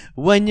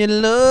 When you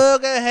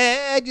look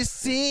ahead, you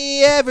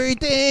see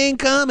everything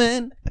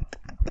coming.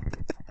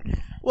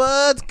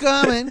 What's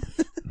coming?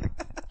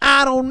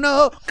 I don't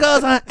know,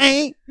 'cause I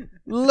ain't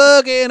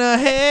looking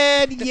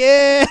ahead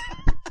yet.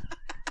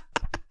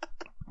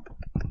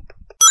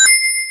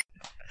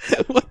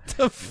 What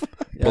the fuck?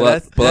 Pull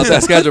out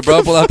that schedule,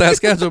 bro. Pull out that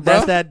schedule, bro.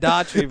 That's that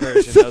Daughtry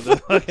version of the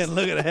fucking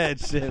look at head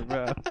shit,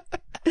 bro.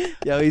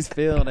 Yo, he's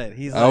feeling it.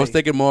 He's I was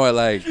thinking more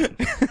like. yo,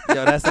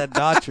 that's that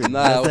Daughtry.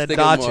 Nah, that's I was that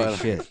thinking Daughtry more.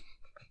 shit.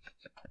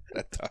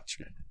 That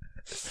Daughtry.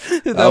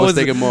 I was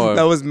thinking more.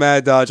 That was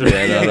mad Dodger.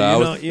 Yeah,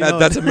 no,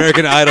 That's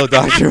American Idol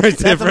Dodger right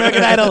there. That's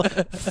American Idol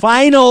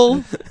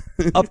final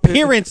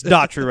appearance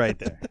Daughtry right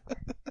there.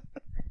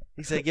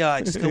 He's like, yo,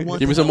 I just got one.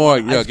 Give me thing some I more.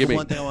 want. I Yo, just give got me.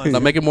 one thing I want. Now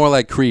make it more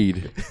like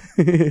Creed.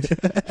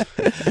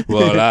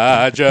 Well,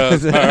 I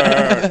just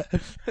heard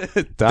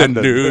the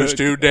news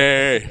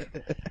today.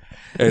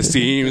 It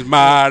seems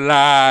my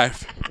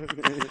life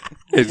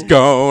is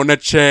gonna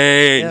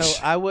change.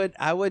 Yo,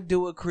 I would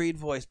do a Creed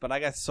voice, but I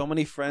got so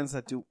many friends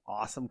that do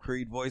awesome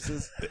Creed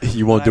voices.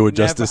 You won't do it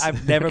justice.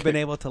 I've never been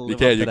able to live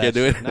can't- up to you that can't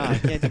do shit. it? No, I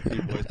can't do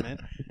Creed voice, man.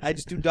 I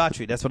just do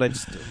Daughtry. That's what I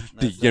just do.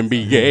 The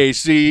NBA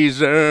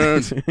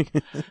season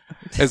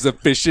is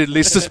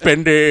officially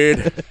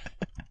suspended.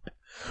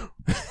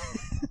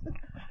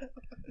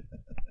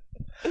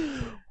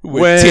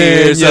 With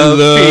tears of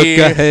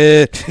fear,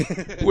 ahead.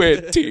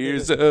 with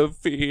tears of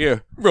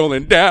fear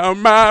rolling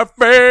down my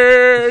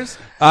face.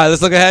 All right,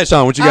 let's look ahead,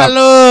 Sean. What you got?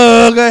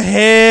 look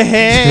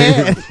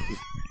ahead.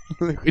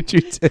 What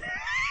you did.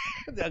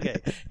 Okay,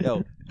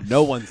 yo,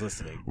 no one's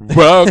listening.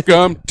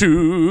 Welcome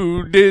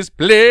to this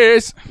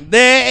place.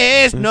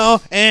 There is no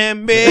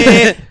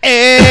NBA.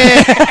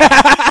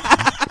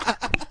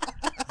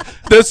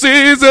 The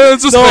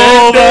season's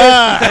suspended.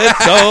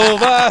 It's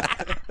over.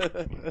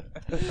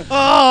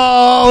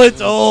 Oh,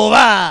 it's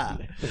over.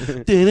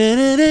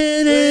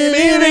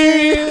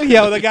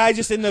 Yo, the guy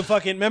just in the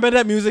fucking. Remember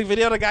that music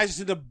video? The guy just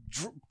in the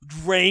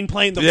rain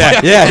playing the. Yeah.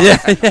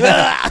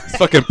 It's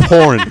fucking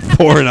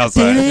pouring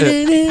outside.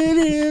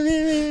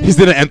 He's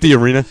in an empty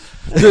arena.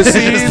 The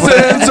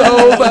season's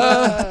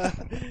over.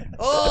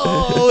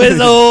 Oh, it's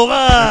over.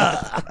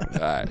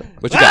 All right,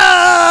 what you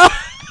got?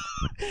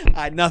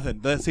 Nothing.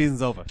 The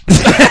season's over.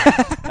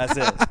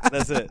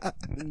 That's it.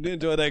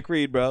 Enjoy that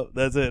Creed, bro.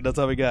 That's it. That's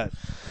all we got.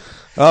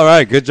 All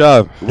right, good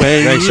job.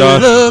 Thanks,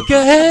 Sean. Look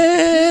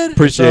ahead.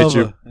 Appreciate It's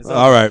you. over. It's over.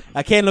 All right.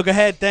 I can't look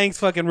ahead. Thanks,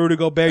 fucking Rudy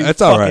Gobert. You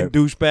That's all fucking right.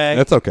 douchebag.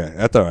 That's okay.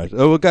 That's all right.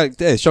 We got,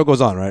 hey, show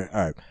goes on, right?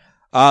 All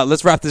right.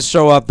 Let's wrap this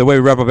show up the way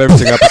we wrap up every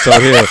single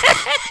episode here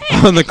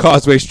on the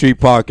Causeway Street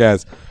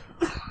Podcast.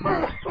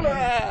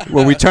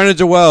 When we turn to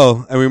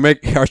Joel and we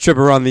make our trip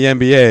around the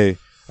NBA,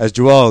 as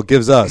Joel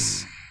gives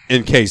us,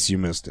 in case you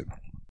missed it.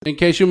 In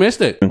case you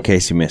missed it. In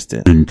case you missed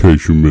it.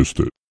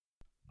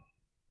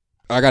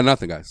 I got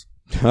nothing, guys.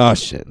 Oh,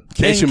 shit. In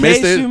case you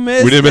missed it.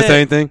 We didn't miss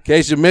anything? In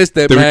case you missed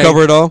it, Did man. we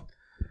cover it all?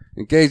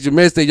 In case you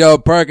missed it, yo,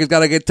 Perkins got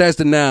to get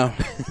tested now.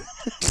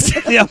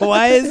 Yo,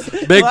 why is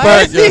Big why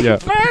Perk, is he yeah.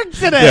 Perk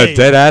today? Yeah,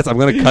 dead ass. I'm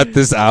going to cut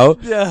this out,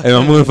 Yeah. and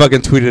I'm going to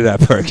fucking tweet it at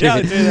Perk. Yeah,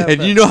 tweet it at And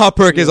Perk. you know how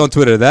Perk is on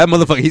Twitter. That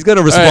motherfucker, he's going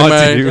to respond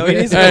man. to you. Yo, he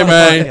needs to Hey, go on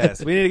man. the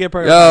podcast. We need to get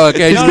Perk. Yo, in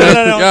case no, you no, missed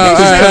no, no. Yo, In case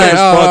you hey, missed it.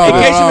 oh, In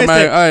case you oh, missed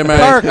man. it. Hey, man.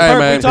 Perk, Hey, Perk,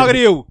 man. we're talking to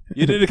you.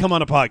 You need to come on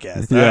the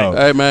podcast. Yo. All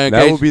right. Hey, man.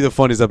 That would be the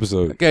funniest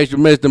episode. In case you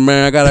missed it,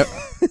 man, I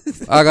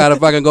gotta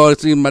fucking go to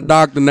see my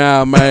doctor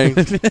now, man.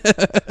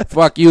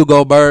 Fuck you,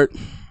 Gobert.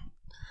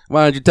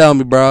 Why didn't you tell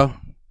me, bro?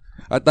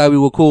 I thought we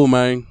were cool,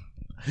 man.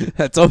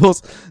 It's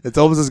almost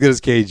as good as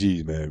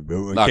KG, man.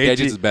 But when Nah, KG's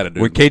is better,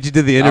 dude. When KG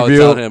did the I interview,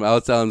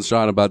 was telling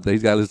Sean about that.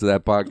 He's got to listen to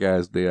that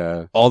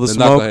podcast. All the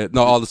Smoke? Knucklehead-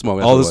 No, All the Smoke.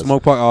 that's all what the it was.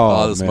 smoke.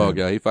 All the Man. smoke,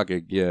 yeah. He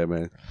fucking, yeah,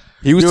 man.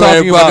 He was You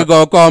talking ain't fucking about.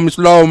 gonna call me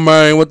slow,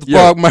 man. What the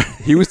Yeah. fuck, man?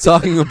 He was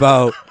talking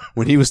about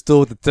when he was still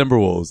with the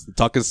Timberwolves,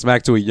 talking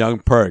smack to a young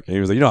Perk, and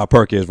he was like, "You know how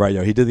Perk is, right?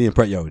 Yo, he did the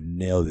impression. Yo,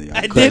 nailed it.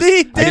 I Did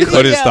he?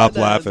 couldn't Yeah, stop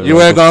that laughing. You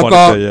It ain't was gonna funny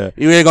call. shit,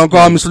 yeah. You ain't gonna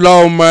call me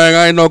slow, man.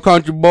 I ain't no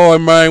country boy,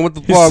 man. What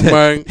the fuck,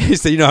 man? He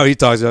said, "You know how he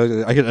talks.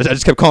 I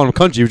just kept calling him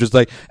country. He was just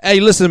like, hey,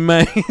 listen,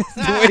 man.'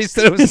 The way he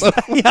said it was so.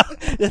 Yeah,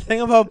 the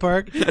thing about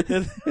Perk,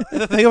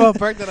 the thing about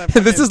Perk that I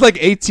This is like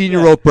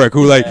 18-year-old Perk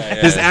who like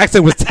his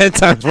accent was 10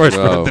 times worse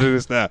Bro. than it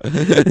is now.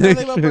 the thing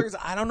about Perk is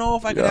I don't know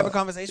if I could have a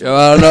conversation. Yo,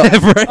 I don't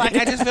know. Like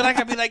I just feel like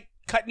I'd be like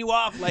cutting you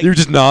off. Like You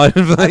just nod.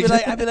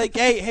 I'd be like,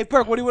 hey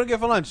Perk, what do you want to get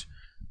for lunch?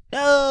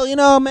 Oh, you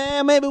know,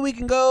 man, maybe we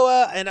can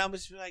go. And I'm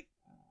just like,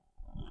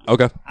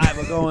 Okay.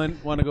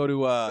 want to go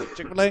to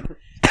Chick-fil-A?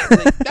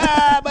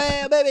 Like,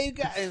 man, baby, you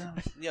got.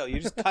 Yo, you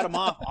just cut him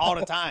off all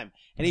the time,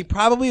 and he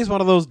probably is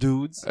one of those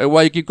dudes. Hey,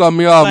 why you keep calling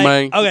me off, Like,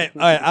 man? okay,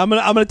 all right. I'm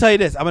gonna tell you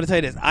this.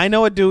 I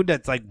know a dude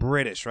that's like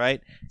British,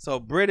 right? So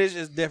British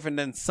is different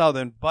than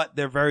Southern, but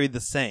they're very the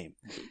same.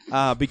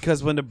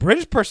 Because when the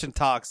British person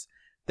talks,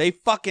 they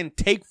fucking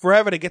take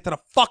forever to get to the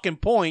fucking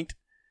point,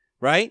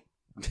 right?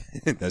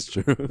 That's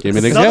true. Give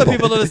me an Southern example.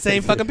 people are the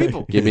same fucking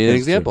people. Give me an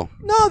example.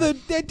 No,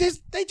 they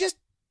just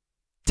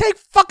take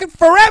fucking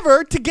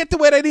forever to get to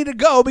where they need to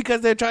go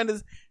because they're trying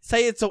to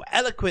say it so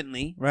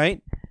eloquently,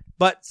 right?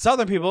 But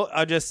Southern people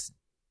are just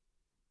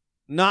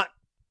not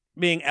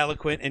being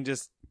eloquent and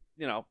just,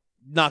 you know,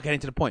 not getting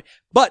to the point.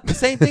 But the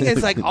same thing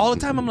is like all the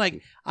time I'm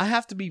like, I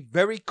have to be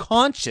very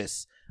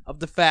conscious of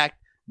the fact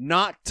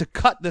not to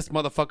cut this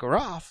motherfucker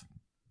off.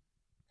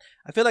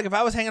 I feel like if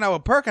I was hanging out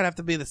with Perk, I'd have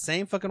to be the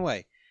same fucking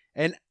way.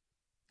 And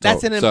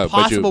That's an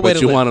impossible way to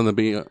But you live. want him to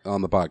be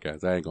on the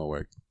podcast. That ain't gonna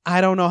work.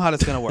 I don't know how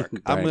that's gonna work. I'm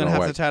ain't gonna gonna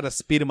have to work. try to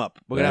speed him up.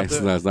 We're gonna have to.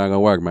 That's not gonna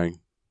work, man.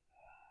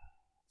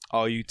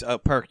 Oh, you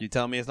Perk, you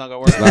tell me it's not gonna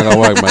work. It's not gonna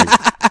work, man.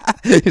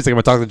 He's like, I'm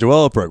gonna talk to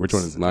Joel or Perk. Which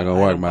one is It's it? not I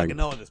gonna work, don't fucking man.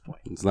 know at this point.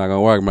 It's not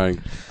gonna work, man. You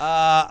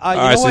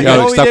right, know so what? you You gotta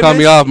know what we stop did cutting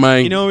me miss? off,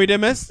 man. You know what we did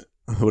miss?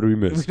 What do we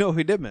We miss? know what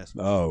we did miss.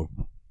 Oh,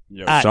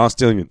 yo, All right. Sean's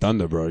stealing your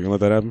thunder, bro. You gonna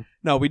let that happen?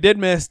 No, we did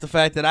miss the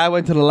fact that I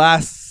went to the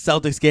last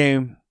Celtics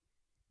game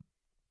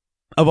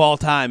of all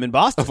time in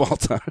Boston. Of all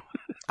time,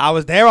 I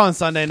was there on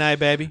Sunday night,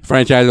 baby.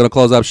 franchise gonna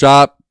close up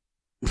shop.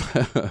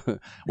 We're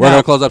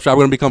gonna close up shop.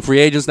 We're gonna become free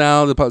agents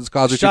now. The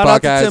Cosby Street Shout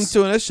out to Podcast. Tim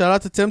Tunis. Shout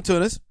out to Tim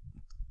Tunis.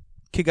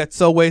 Kid got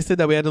so wasted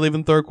that we had to leave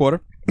in the third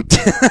quarter.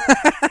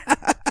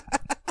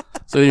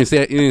 So you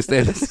didn't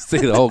stay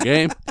the whole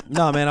game.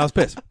 No, man, I was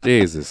pissed.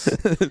 Jesus.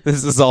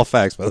 This is all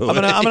facts, by the way.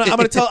 I'm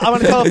gonna tell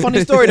a funny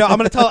story though. I'm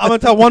gonna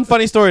tell one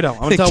funny story though. I'm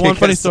gonna tell one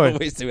funny story.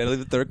 Wasted. We had to leave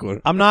the third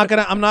quarter. I'm not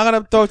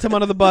gonna throw Tim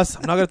under the bus.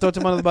 I'm not gonna throw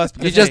Tim under the bus.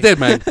 You just did,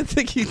 man. I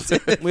think you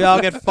did. We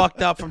all get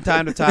fucked up from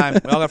time to time.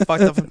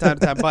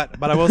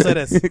 But I will say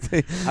this.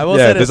 I will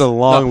Yeah, say there's this. a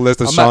long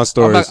list of I'm Sean not-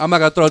 stories. I'm not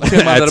gonna throw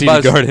Tim under At the TD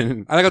bus. Garden.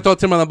 I'm not gonna throw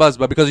Tim on the bus,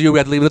 but because of you, we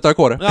had to leave in the third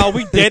quarter. No,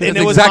 we did, and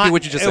That's it was exactly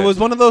what you just said. It was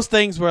one of those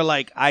things where,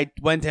 like, I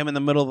went to him in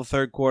the middle of the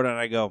third quarter, and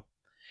I go,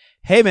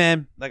 "Hey,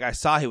 man!" Like, I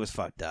saw he was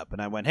fucked up,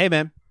 and I went, "Hey,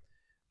 man,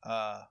 do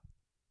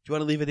you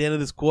want to leave at the end of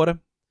this quarter?"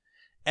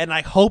 And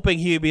like hoping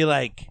he would be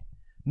like,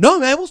 "No,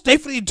 man, we'll stay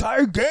for the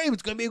entire game.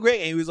 It's gonna be great."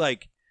 And he was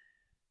like,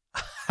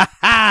 "Ha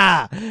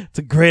ha! It's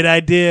a great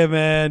idea,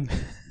 man."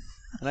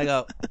 And I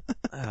go,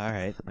 "All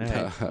right,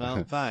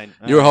 well, fine."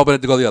 You were hoping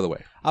it to go the other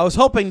way. I was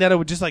hoping that it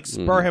would just like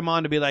spur him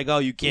on to be like, "Oh,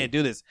 you can't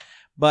do this."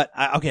 But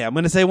okay, I'm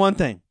going to say one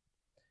thing.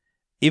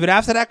 Even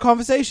after that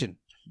conversation,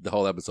 The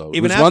whole episode.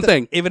 even It was after, one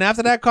thing. even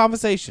after that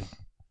conversation,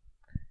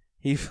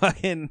 he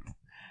fucking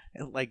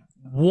like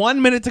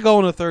 1 minute to go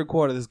in the third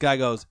quarter. This guy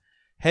goes,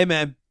 "Hey,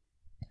 man,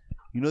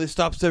 you know they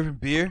stopped serving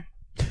beer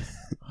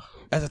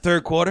at the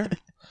third quarter.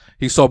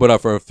 He sobered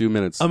up for a few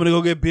minutes. I'm gonna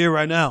go get beer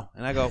right now."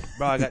 And I go,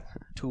 "Bro, I got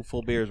 2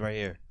 full beers right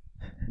here."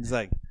 He's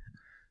like,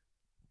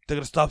 "They're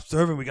gonna stop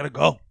serving. We gotta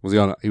go."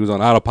 He was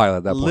on autopilot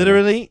at that point.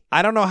 Literally,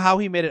 I don't know how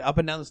he made it up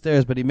and down the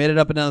stairs, but he made it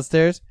up and down the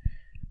stairs.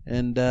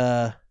 And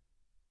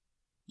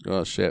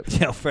Oh shit.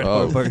 Fred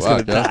Oh, Hoiberg's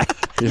fuck, gonna die.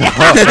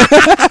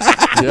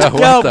 Yeah,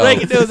 what Yo, the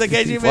breaking news in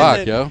case you missed fuck,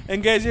 it. yo.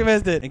 In case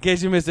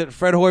you missed it,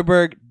 Fred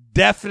Hoiberg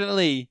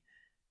definitely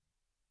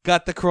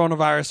got the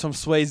coronavirus from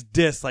Sway's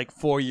diss like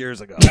 4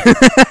 years ago.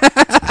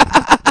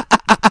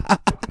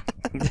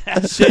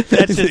 that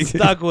shit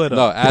stuck with him.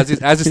 No, as he's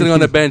sitting on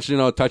the bench,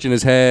 touching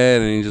his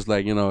head, and he's just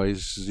like,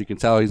 you can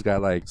tell he's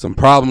got like some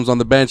problems on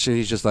the bench, and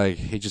he's just like,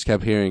 he just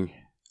kept hearing.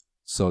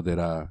 So did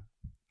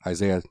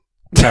Isaiah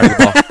carry the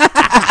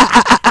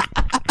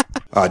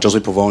ball? Jose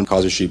Pavone,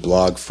 Cosby Street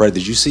blog. Fred,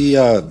 did you see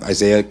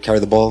Isaiah carry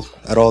the ball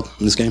at all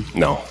in this game?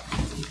 No.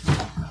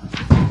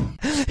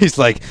 He's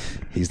like,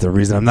 he's the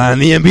reason I'm not in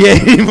the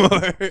NBA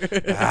anymore.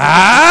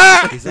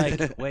 He's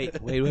like, wait.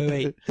 That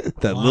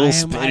Why little am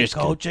Spanish I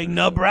coaching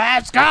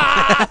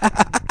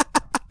Nebraska?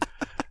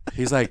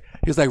 He's like,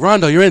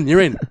 Rondo, you're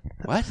in.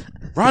 What?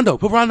 Rondo,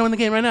 put Rondo in the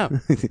game right now.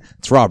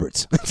 It's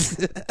Roberts.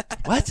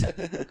 What?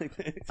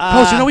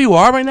 Coach, you know where you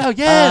are right now?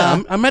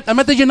 Yeah, I'm at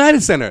the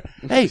United Center.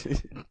 Hey,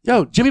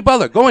 yo, Jimmy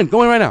Butler, go in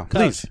right now,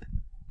 please.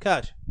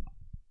 Coach.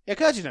 You're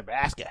coaching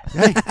Nebraska.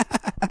 Hey,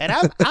 And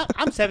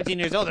I'm 17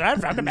 years old and I'm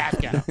from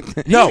Nebraska.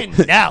 no,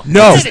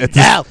 No.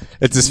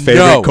 It's his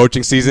favorite No.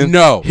 coaching season.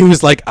 No. He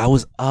was like, I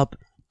was up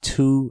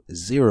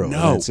 2-0 in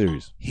No. that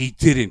series. he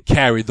didn't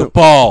carry the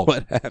ball.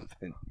 What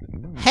happened?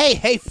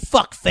 Hey,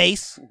 fuck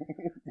face.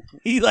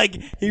 He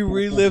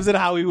relives it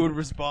how he would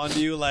respond to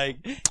you like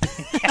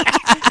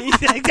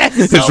He's like, that's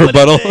His so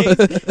rebuttal.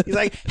 he's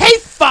like, hey,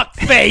 fuck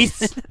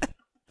face.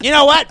 You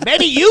know what?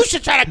 Maybe you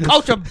should try to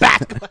coach him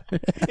basketball.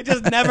 it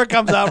just never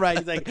comes out right.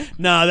 He's like,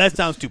 no, that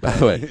sounds too By bad.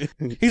 the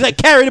way, He's like,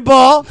 carry the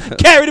ball,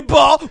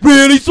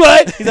 really,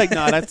 Sway? He's like,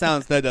 no, that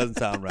doesn't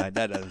sound right.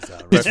 That doesn't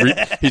sound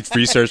right. He's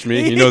researched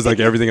me. He knows like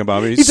everything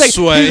about me. He's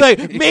like,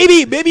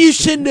 maybe you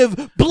shouldn't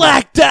have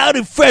blacked out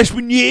in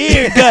freshman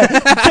year. Got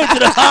to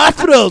the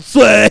hospital,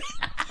 Sway.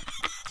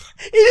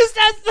 He just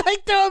starts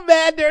like throwing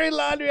mad dirty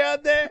laundry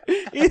out there.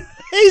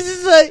 He's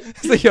just like,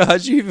 He's like, yo,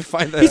 how'd you even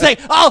find that? he's like,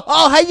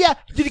 oh, hey, yeah,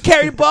 did you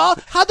carry the ball?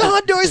 How'd the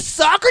Honduras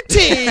soccer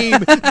team do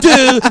in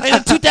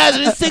the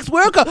 2006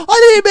 World Cup? Oh,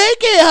 they didn't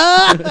make it,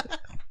 huh?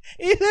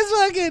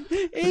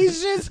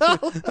 He's just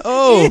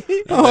all,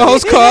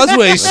 how's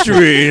Causeway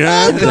Street?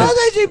 Oh,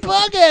 Causeway Street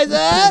podcast,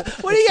 huh?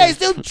 What are you guys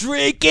still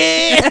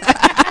drinking?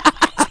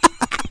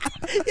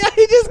 Yeah,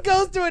 he just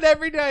goes through it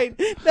every night.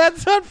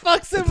 That's what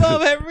fucks him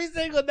up every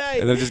single night.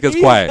 And then it just gets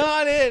He's quiet.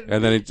 not in.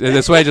 and then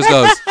this way just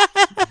goes.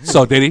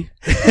 So did he?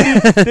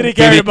 Did he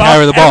carry the ball?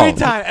 carry the ball?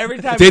 Every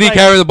time. Did he he's like,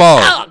 carry the ball?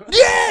 "Oh,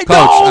 yeah, Coach,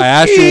 no, I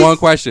asked geez." you one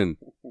question.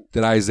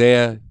 Did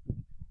Isaiah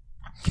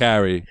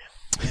carry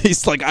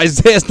He's like,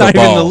 Isaiah's not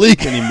even in the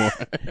league anymore.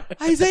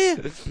 Isaiah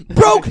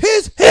broke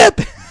his hip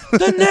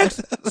the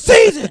next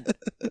season.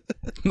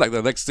 Like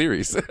the next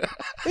series.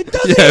 It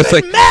doesn't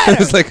even matter. It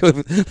was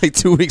like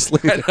 2 weeks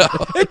later.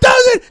 It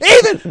doesn't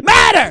even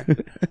matter.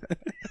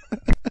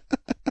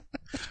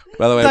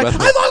 By the way, Like,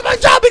 I lost my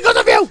job because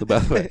of you. by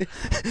the way,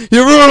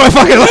 You ruined my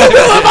fucking life. You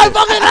ruined my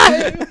fucking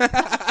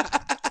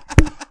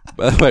life.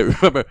 by the way,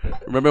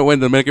 remember when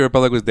the Dominican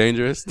Republic was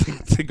dangerous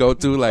to go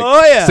to like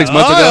Oh yeah. 6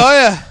 months ago? Oh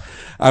yeah.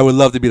 I would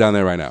love to be down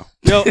there right now.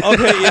 Yo, okay,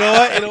 you know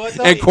what?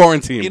 And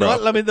quarantine, You know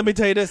bro. what? Let me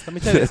tell you this.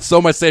 It's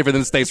so much safer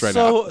than the States right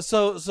now.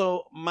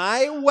 So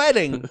my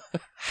wedding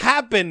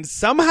happened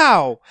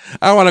somehow.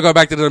 I want to go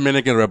back to the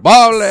Dominican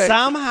Republic.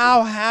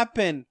 Somehow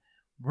happened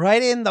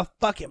right in the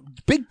fucking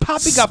Big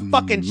Poppy got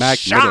fucking Smack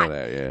middle shot, of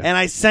that, yeah. and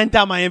I sent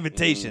out my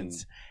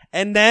invitations,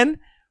 and then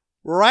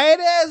right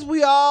as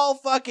we all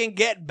fucking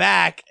get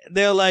back,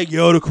 they're like,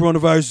 "Yo, the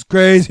coronavirus is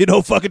crazy.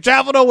 Don't fucking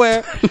travel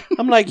nowhere."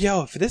 I'm like,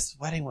 "Yo, if this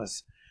wedding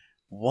was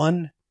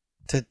 1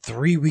 to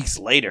 3 weeks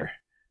later,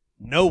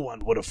 no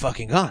one would have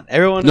fucking gone.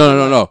 Everyone,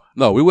 No.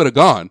 We would have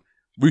gone.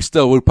 We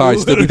would probably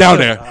still be down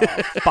there.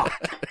 Oh,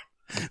 fuck.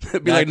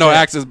 It'd be like no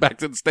access back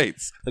to the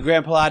States. The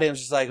Grand Palladium's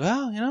just like,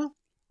 well, you know,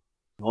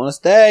 you want to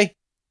stay,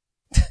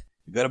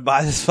 you gotta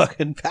buy this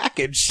fucking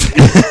package.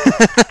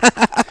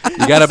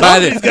 You gotta buy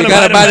the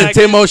package.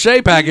 Tim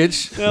O'Shea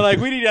package. They're like,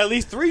 we need at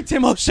least 3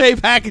 Tim O'Shea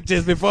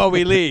packages before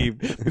we leave,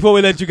 before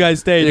we let you guys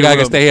stay. in You your gotta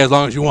room. stay here as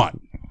long as you want.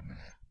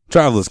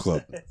 Travelers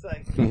Club. It's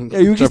like, yeah, you Try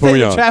can to put stay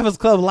me in on. Travis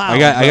Club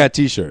Lounge. I got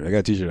t-shirt. I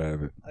got t-shirt out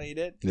of it. Oh, you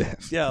did? Yeah.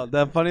 Yo,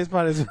 the funniest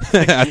part is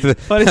after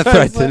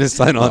I didn't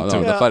sign on to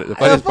it. The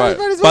funniest part.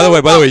 By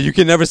the way, you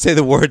can never say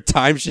the word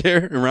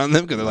timeshare around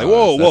them because they're like,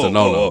 No, whoa, that's a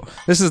no-no. whoa.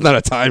 This is not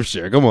a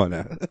timeshare. Come on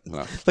now.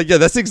 No. Like, yeah,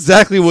 that's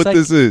exactly what Like,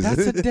 this is.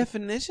 That's the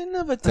definition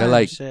of a They're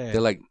timeshare.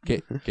 like,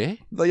 ¿qué?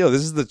 Like, yo,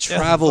 this is the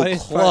travel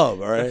funniest club, part- all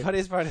The right?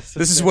 funniest part is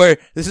This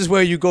is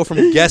where you go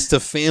from guest to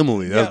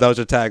family. Yeah. That was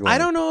your tagline. I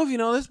don't know if you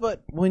know this,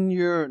 but when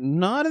you're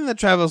not in the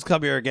Travelers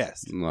Club, you're a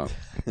guest. No.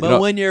 But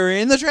when you're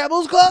in the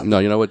Travelers Club, No,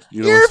 you know what?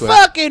 You know you're what's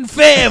fucking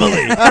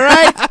family. All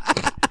right,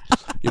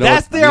 you know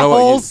that's what- their you know what-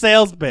 whole you-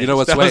 sales pitch. You know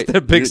what's That was Sway?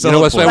 their big You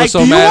know what selling Sway point. was like, so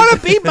do you mad?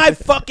 want to be my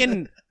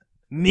fucking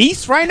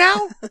niece right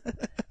now?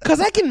 Because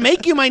I can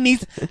make you my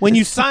niece when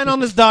you sign on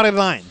this dotted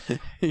line.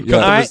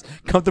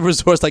 Come to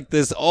resorts like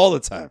this all the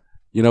time.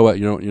 You know what?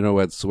 You know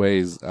what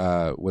Sway's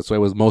what Sway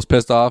was most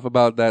pissed off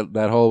about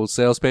that whole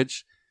sales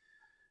pitch?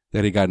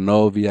 That he got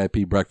no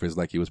VIP breakfast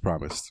like he was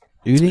promised.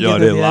 Yo,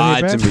 they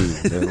lied to me.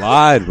 They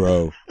lied,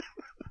 bro.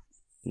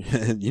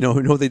 You know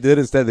what they did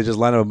instead? They just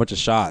lined up a bunch of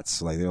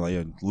shots. Like, they were like,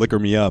 yo, liquor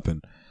me up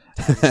and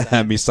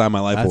have me sign my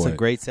life That's away. a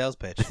great sales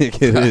pitch.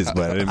 It is,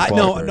 but I didn't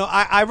fall for it.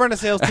 I run a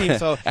sales team,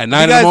 so At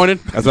 9 in the morning?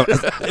 As my,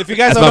 if you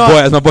guys as don't my know, boy,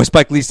 as my boy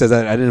Spike Lee says,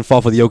 I didn't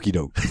fall for the okie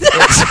doke.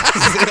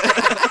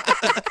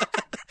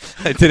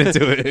 I didn't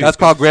do it. That's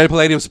called Grand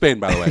Palladium Spin,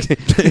 by the way.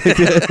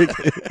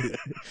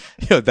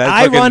 Yo, that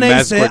I fucking run a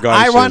Madison Square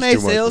Garden shit run is a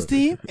too much, sales bro.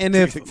 team, and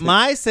if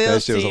my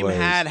sales shit was team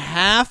hilarious. had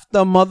half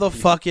the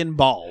motherfucking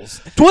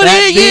balls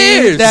 28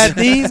 years! that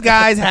these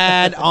guys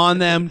had on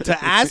them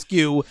to ask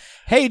you,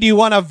 hey, do you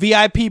want a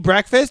VIP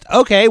breakfast?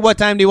 Okay, what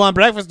time do you want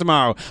breakfast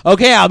tomorrow?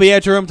 Okay, I'll be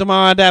at your room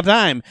tomorrow at that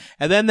time.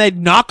 And then they'd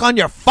knock on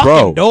your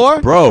fucking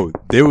door Bro,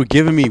 they were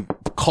giving me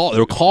call. They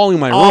were calling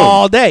my room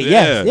all day.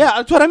 Yes. Yeah,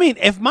 that's what I mean.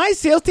 If my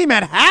sales team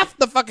had half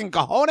the fucking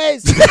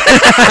cojones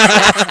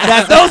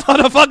that those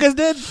motherfuckers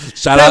did,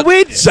 Shout then out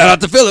we'd-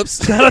 to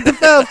Phillips. Shout out to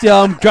Phillips,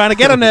 yo. I'm trying to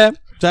get him there.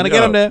 Trying to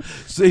get him there.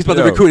 So he's about to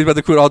Yo.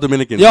 recruit all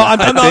Dominicans. Yo,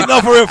 no,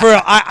 for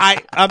real.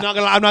 I'm not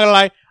gonna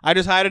lie. I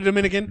just hired a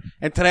Dominican,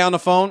 and today on the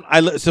phone,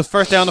 it's the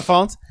first day on the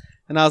phones,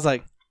 and I was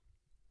like,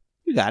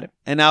 "You got it."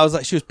 And I was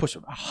like, she was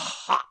pushing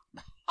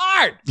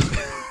hard.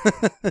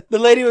 The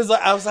lady was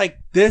like, I was like,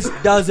 "This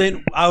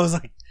doesn't." I was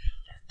like,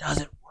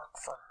 "Doesn't work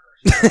for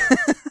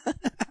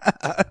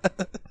her."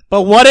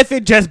 But what if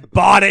it just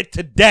bought it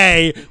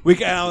today?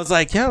 I was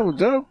like, yo,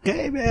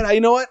 okay, man. You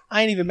know what?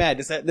 I ain't even mad.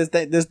 This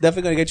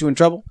definitely gonna get you in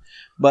trouble,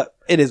 but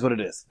it is what it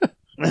is.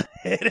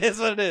 It is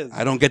what it is.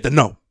 I don't get the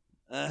no.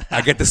 I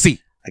get the C.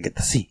 I get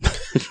the C.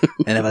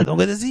 And if I don't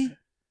get the C,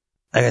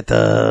 I get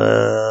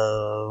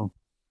the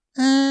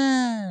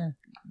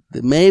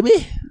maybe.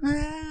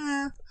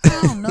 I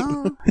don't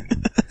know.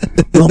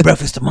 You want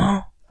breakfast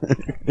tomorrow?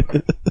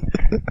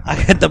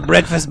 I get the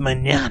breakfast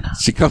mañana.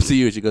 She comes to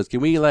you and she goes, "Can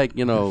we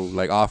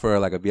offer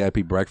like a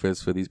VIP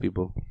breakfast for these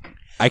people?"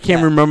 I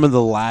can't remember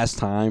the last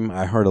time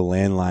I heard a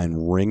landline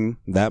ring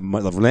that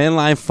much. A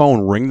landline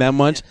phone ring that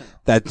much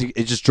that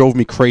it just drove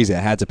me crazy. I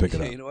had to pick it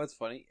You up. know what's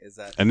funny is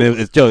that And then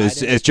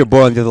it's your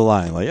boy on the other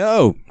line. Like,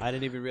 yo, I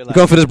didn't even you realize.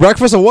 going for this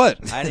breakfast or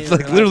what? I didn't Like,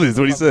 realize literally, that's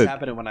what he was said.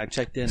 happening when I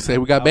checked in. Say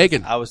we got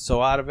bacon. I was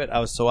so out of it. I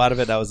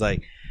was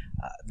like,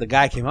 the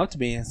guy came up to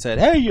me and said,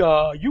 "Hey, you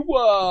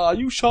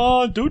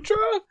Sean Dutra?"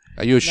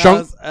 Are you a And I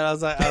shunk?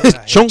 was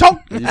like, Chunk.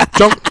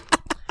 Chunk.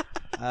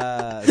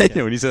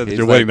 okay. When he said that He's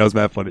your like- wedding, that was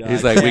mad funny.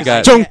 He's like, we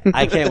got.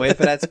 I can't wait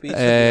for that speech.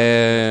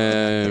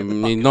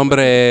 Mi nombre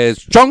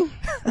es Chong.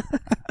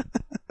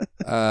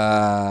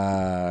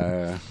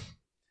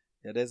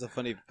 Yeah, It is a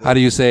funny. How do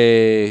you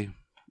say?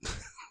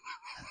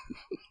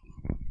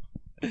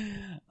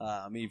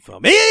 Mi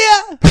familia.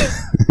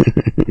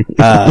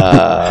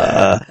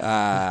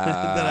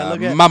 I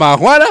look at- Mama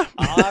Juana.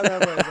 All I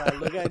remember is I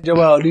look at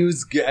Joel, and he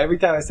was good. Every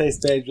time I say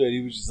Spanish,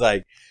 he was just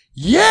like,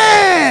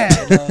 "Yeah!" And,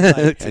 I was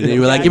like, And then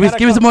you were like, I give me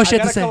got a some more couple- shit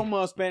I to got say. a couple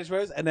more Spanish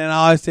words, and then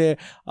I say,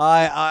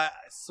 I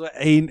swear,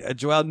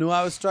 Joel knew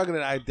I was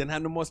struggling. I didn't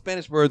have no more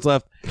Spanish words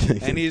left,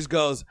 and he just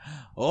goes,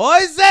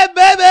 "Oise,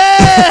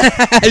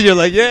 baby!" You're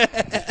like, yeah.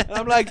 And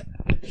I'm like,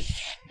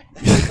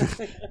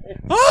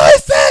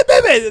 "Oise,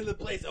 baby!" And the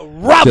place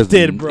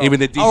erupted, bro. Even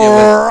the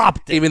DJ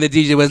erupted. Even the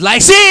DJ was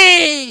like,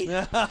 "See."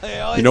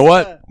 You know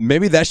what?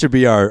 Maybe that should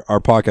be our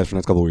podcast for the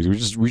next couple of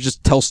weeks. We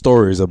just tell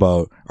stories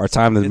about our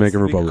time in the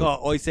Dominican We can Republic.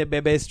 call Oise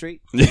Bebe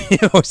Street.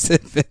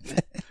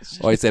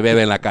 Hoy se bebe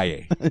en la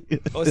calle.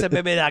 Oise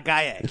Bebe la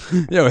calle.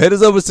 Yo, hit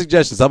us up with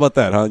suggestions. How about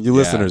that, huh? You Yeah.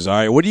 listeners, all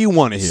right? What do you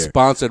want to hear?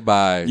 Sponsored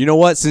by. You know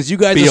what? Since you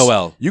guys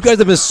BOL. you guys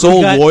have been so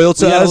We got- loyal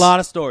to we got us a lot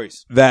of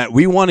stories. that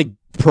we want to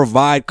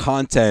provide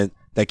content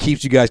that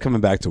keeps you guys coming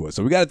back to us.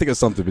 So we got to think of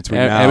something between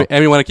now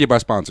and we want to keep our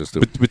sponsors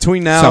too.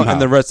 between now Somehow.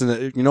 and the rest of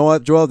the. You know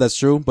what, Joel? That's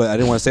true, but I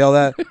didn't want to say all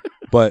that.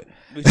 But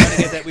We trying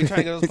to get that. We trying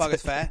to get those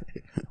pockets fat.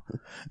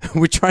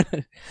 we're trying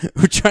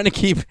to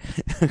keep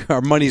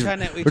our money's. We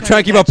We're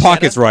trying to keep our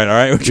pockets right. All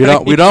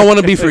right. We don't want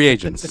to be free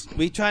agents.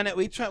 We trying to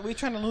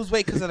lose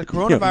weight because of the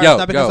coronavirus, Yo,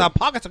 not because yo. our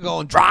pockets are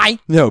going dry.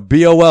 No,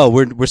 BOL.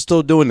 We're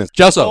still doing this.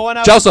 Going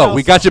out Joso, with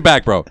we Joso. got your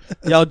back, bro.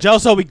 Yo,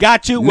 Joso, we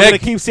got you. We're Nick.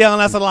 gonna keep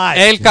selling us alive.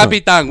 El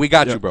Capitan, we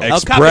got you, bro. El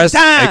Express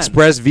Capitan.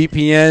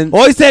 VPN.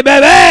 Oise,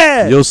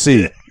 baby. You'll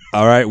see.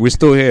 All right, we're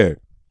still here.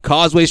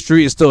 Causeway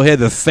Street is still here.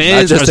 The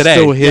fans Not are just today.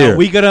 still here. Yo,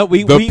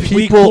 we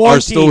people are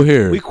quarantine. still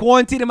here. We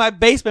quarantined in my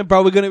basement,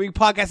 bro. We're gonna be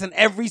podcasting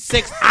every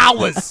 6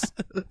 hours.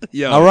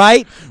 Yo, All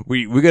right.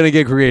 we're gonna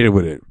get creative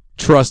with it.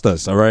 Trust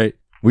us. All right,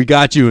 we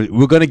got you.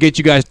 We're gonna get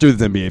you guys through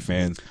this, NBA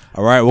fans.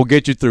 All right, we'll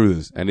get you through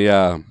this. Any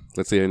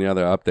let's see any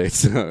other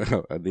updates.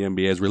 The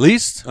NBA is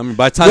released. I mean,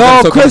 by the time this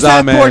episode Chris comes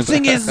out, man,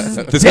 Porzingis is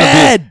there's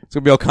dead. It's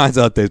gonna be all kinds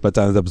of updates by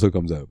the time this episode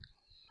comes out.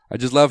 I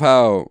just love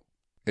how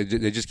they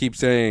just keep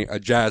saying a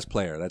Jazz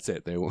player. That's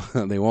it. They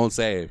won't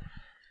say.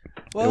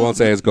 They won't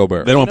say it's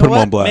Gobert. They don't You put know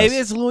him on what? blast. Maybe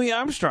it's Louis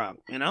Armstrong.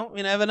 You know,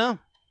 you never know.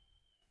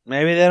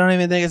 Maybe they don't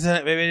even think it's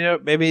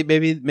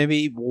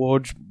maybe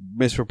Woj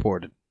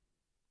misreported.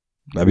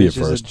 That'd be a Which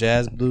is first. a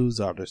jazz blues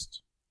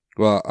artist,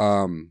 Well,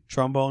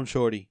 trombone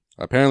shorty.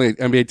 apparently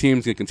NBA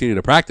teams can continue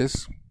to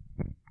practice.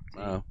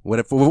 For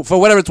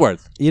whatever it's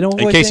worth. You know, who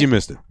In I case think, you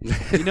missed it.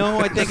 you know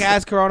who I think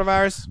has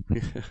coronavirus.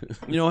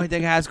 You know who I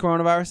think has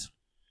coronavirus,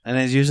 and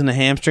is using the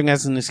hamstring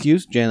as an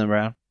excuse. Jaylen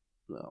Brown.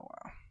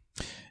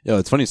 Yo,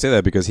 it's funny you say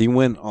that because he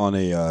went on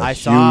a I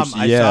saw huge,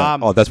 him. I saw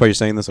him. Oh, that's why you're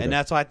saying this? Okay. And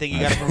that's why I think you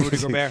got it from Rudy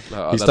Gobert.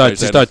 he started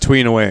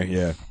tweeting away.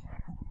 Yeah.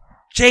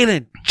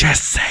 Jaylen,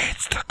 just say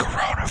it's the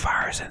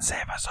coronavirus and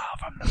save us all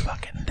from the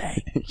fucking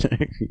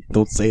thing.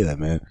 Don't say that,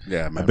 man.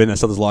 Yeah, man. I've been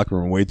inside this locker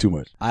room way too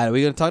much. All right, are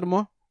we gonna talk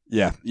more?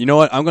 Yeah. You know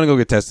what? I'm going to go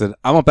get tested.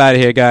 I'm up out of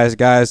here, guys.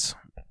 Guys,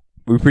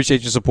 we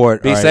appreciate your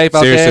support. Be All right, safe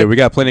out seriously, there. we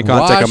got plenty of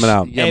content Wash coming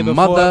out. Your Hey,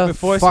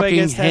 before Sway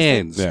gets motherfucking tested-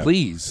 hands, Yeah.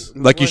 please.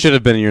 Like you should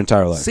have been in your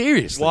entire life.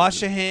 Seriously.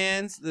 Wash your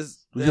hands.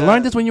 You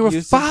learned this when you were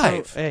use some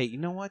 5. soap. Hey, you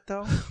know what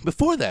though?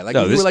 Before that, like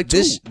No, when you were like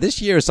 2.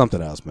 this year is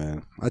something else,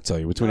 man. I tell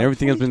you, between No,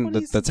 everything that's 2020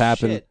 been is that's some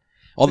happened, shit.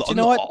 all But the, you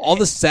know what? all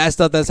the sad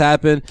stuff that's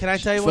happened. Can I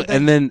tell you one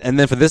and thing?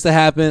 then for this to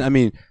happen, I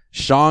mean,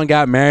 Sean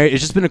got married.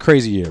 It's just been a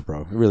crazy year,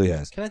 bro. It really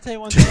has. Can I tell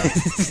you one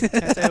thing? Can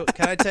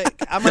I tell you?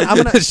 I'm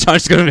gonna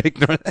Sean's gonna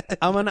ignore that.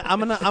 I'm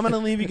gonna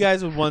leave you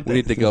guys with one thing. We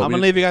need to go. I'm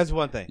gonna leave you guys with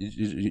one thing.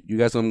 You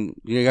got some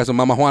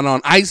Mama Juana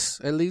on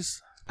ice at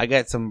least. I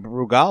got some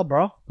Rugal,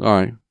 bro. All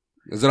right.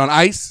 Is it on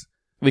ice?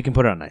 We can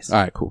put it on ice. All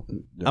right, cool.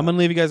 I'm gonna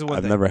leave you guys with one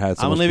I've thing. never had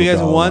so I'm much gonna leave you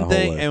guys with Rugal in one my whole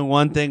thing life. and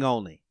one thing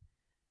only.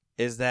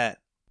 Is that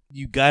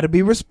you got to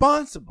be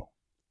responsible.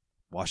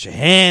 Wash your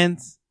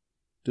hands.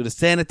 Do the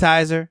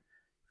sanitizer.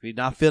 If you're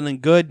not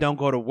feeling good, don't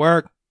go to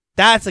work.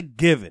 That's a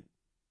given.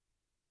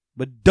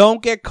 But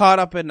don't get caught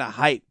up in the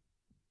hype.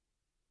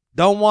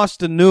 Don't watch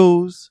the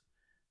news.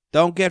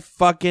 Don't get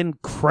fucking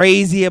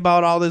crazy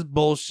about all this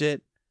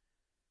bullshit.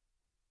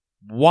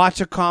 Watch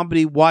a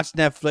comedy. Watch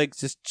Netflix.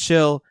 Just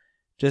chill.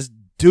 Just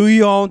do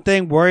your own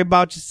thing. Worry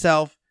about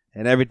yourself.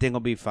 And everything will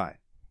be fine.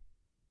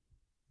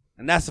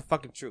 And that's the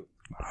fucking truth.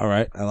 All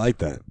right, I like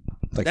that.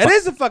 Like That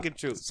is the fucking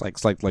truth. It's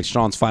like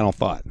Sean's final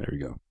thought. There we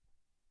go.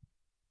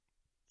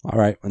 All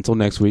right, until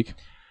next week.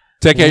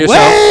 Take care of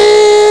yourself.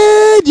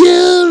 When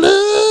you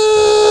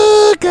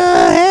look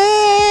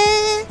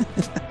ahead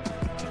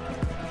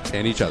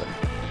And each other.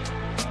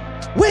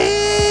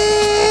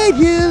 when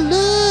you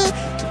look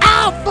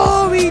out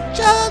for each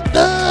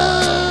other.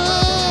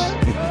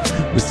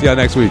 We'll see y'all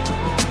next week.